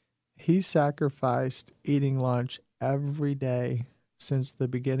 He sacrificed eating lunch every day since the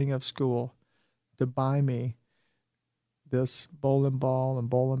beginning of school to buy me this bowling ball and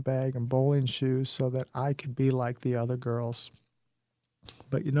bowling bag and bowling shoes so that I could be like the other girls.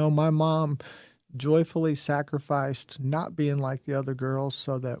 But my mom joyfully sacrificed not being like the other girls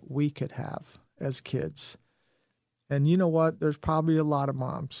so that we could have as kids. And you know what? There's probably a lot of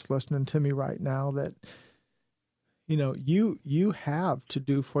moms listening to me right now that, you have to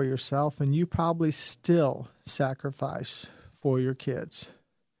do for yourself, and you probably still sacrifice for your kids.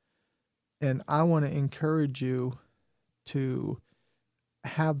 And I want to encourage you to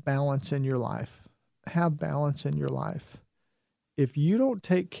have balance in your life. Have balance in your life. If you don't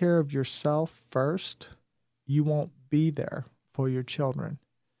take care of yourself first, you won't be there for your children.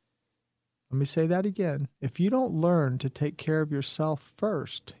 Let me say that again. If you don't learn to take care of yourself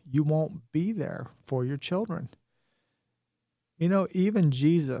first, you won't be there for your children. Even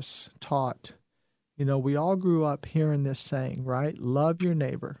Jesus taught, we all grew up hearing this saying, right? Love your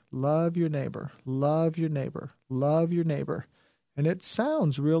neighbor, love your neighbor, love your neighbor, love your neighbor. And it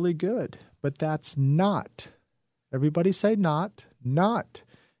sounds really good, but that's not. Everybody say not.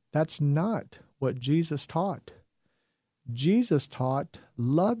 That's not what Jesus taught. Jesus taught,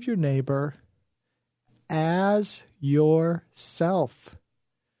 love your neighbor as yourself.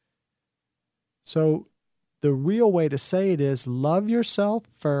 So the real way to say it is love yourself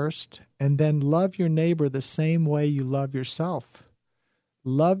first and then love your neighbor the same way you love yourself.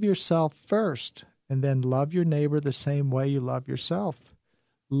 Love yourself first and then love your neighbor the same way you love yourself.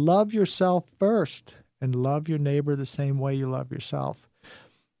 Love yourself first and love your neighbor the same way you love yourself.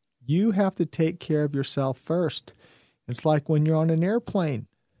 You have to take care of yourself first. It's like when you're on an airplane.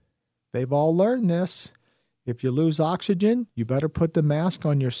 They've all learned this. If you lose oxygen, you better put the mask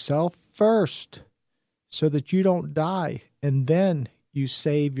on yourself first so that you don't die, and then you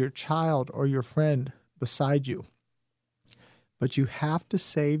save your child or your friend beside you. But you have to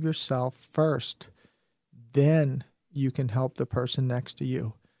save yourself first. Then you can help the person next to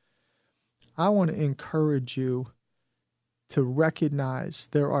you. I want to encourage you to recognize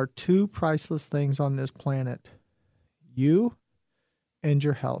there are two priceless things on this planet: you and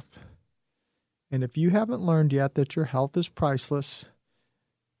your health. And if you haven't learned yet that your health is priceless,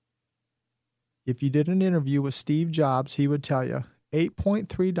 If you did an interview with Steve Jobs, he would tell you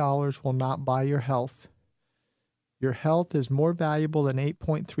 $8.3 will not buy your health. Your health is more valuable than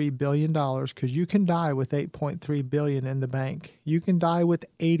 $8.3 billion because you can die with $8.3 billion in the bank. You can die with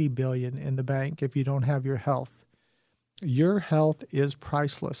 $80 billion in the bank if you don't have your health. Your health is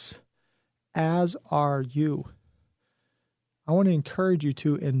priceless, as are you. I want to encourage you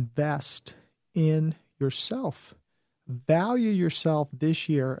to invest in yourself. Value yourself this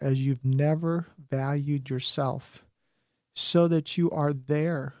year as you've never valued yourself, so that you are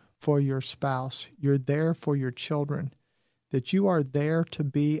there for your spouse, you're there for your children, that you are there to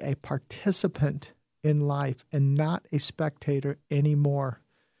be a participant in life and not a spectator anymore.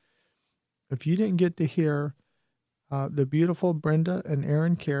 If you didn't get to hear the beautiful Brenda and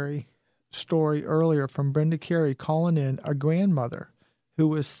Aaron Carey story earlier from Brenda Carey calling in, a grandmother who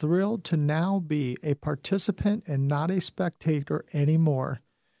was thrilled to now be a participant and not a spectator anymore.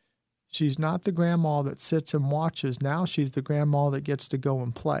 She's not the grandma that sits and watches. Now she's the grandma that gets to go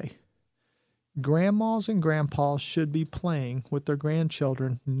and play. Grandmas and grandpas should be playing with their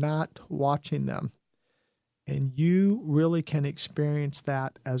grandchildren, not watching them. And you really can experience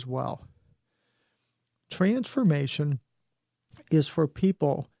that as well. Transformation is for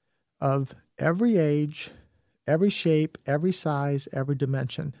people of every age, every shape, every size, every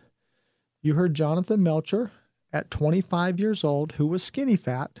dimension. You heard Jonathan Melcher at 25 years old, who was skinny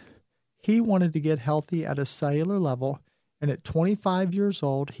fat. He wanted to get healthy at a cellular level, and at 25 years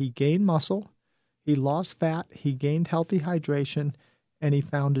old, he gained muscle, he lost fat, he gained healthy hydration, and he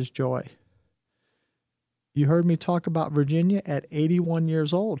found his joy. You heard me talk about Virginia at 81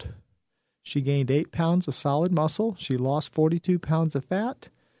 years old. She gained 8 pounds of solid muscle, she lost 42 pounds of fat,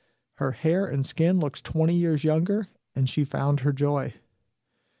 her hair and skin looks 20 years younger, and she found her joy.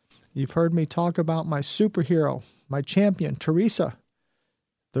 You've heard me talk about my superhero, my champion, Teresa.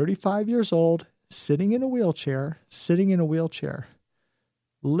 35 years old, sitting in a wheelchair,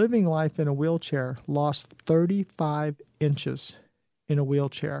 living life in a wheelchair, lost 35 inches in a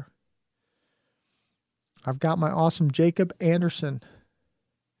wheelchair. I've got my awesome Jacob Anderson.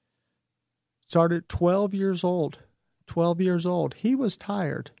 Started at 12 years old. He was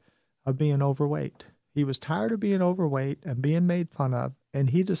tired of being overweight. He was tired of being overweight and being made fun of, and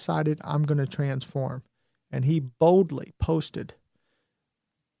he decided, I'm going to transform. And he boldly posted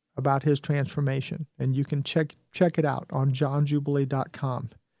about his transformation, and you can check it out on johnjubilee.com.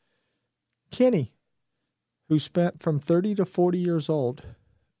 Kenny, who spent from 30 to 40 years old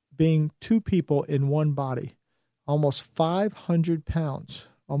being two people in one body, almost 500 pounds,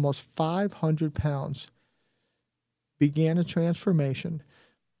 began a transformation,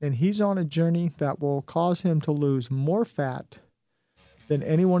 and he's on a journey that will cause him to lose more fat than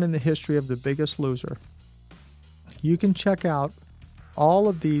anyone in the history of The Biggest Loser. You can check out all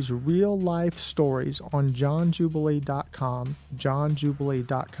of these real-life stories on johnjubilee.com,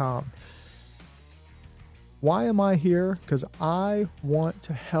 johnjubilee.com. Why am I here? Because I want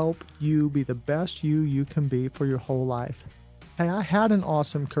to help you be the best you can be for your whole life. Hey, I had an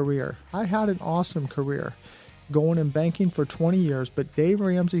awesome career. Going in banking for 20 years, but Dave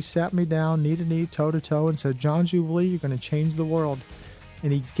Ramsey sat me down knee to knee, toe to toe, and said, John Jubilee, you're going to change the world.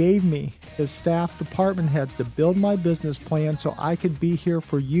 And he gave me his staff department heads to build my business plan so I could be here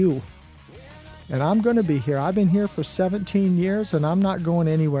for you. And I'm going to be here. I've been here for 17 years, and I'm not going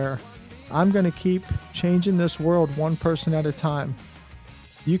anywhere. I'm going to keep changing this world one person at a time.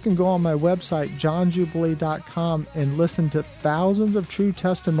 You can go on my website, johnjubilee.com, and listen to thousands of true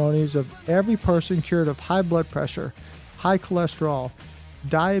testimonies of every person cured of high blood pressure, high cholesterol,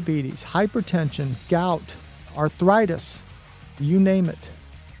 diabetes, hypertension, gout, arthritis, you name it.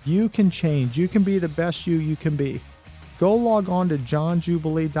 You can change. You can be the best you can be. Go log on to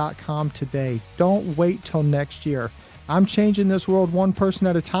johnjubilee.com today. Don't wait till next year. I'm changing this world one person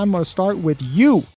at a time. I'm going to start with you.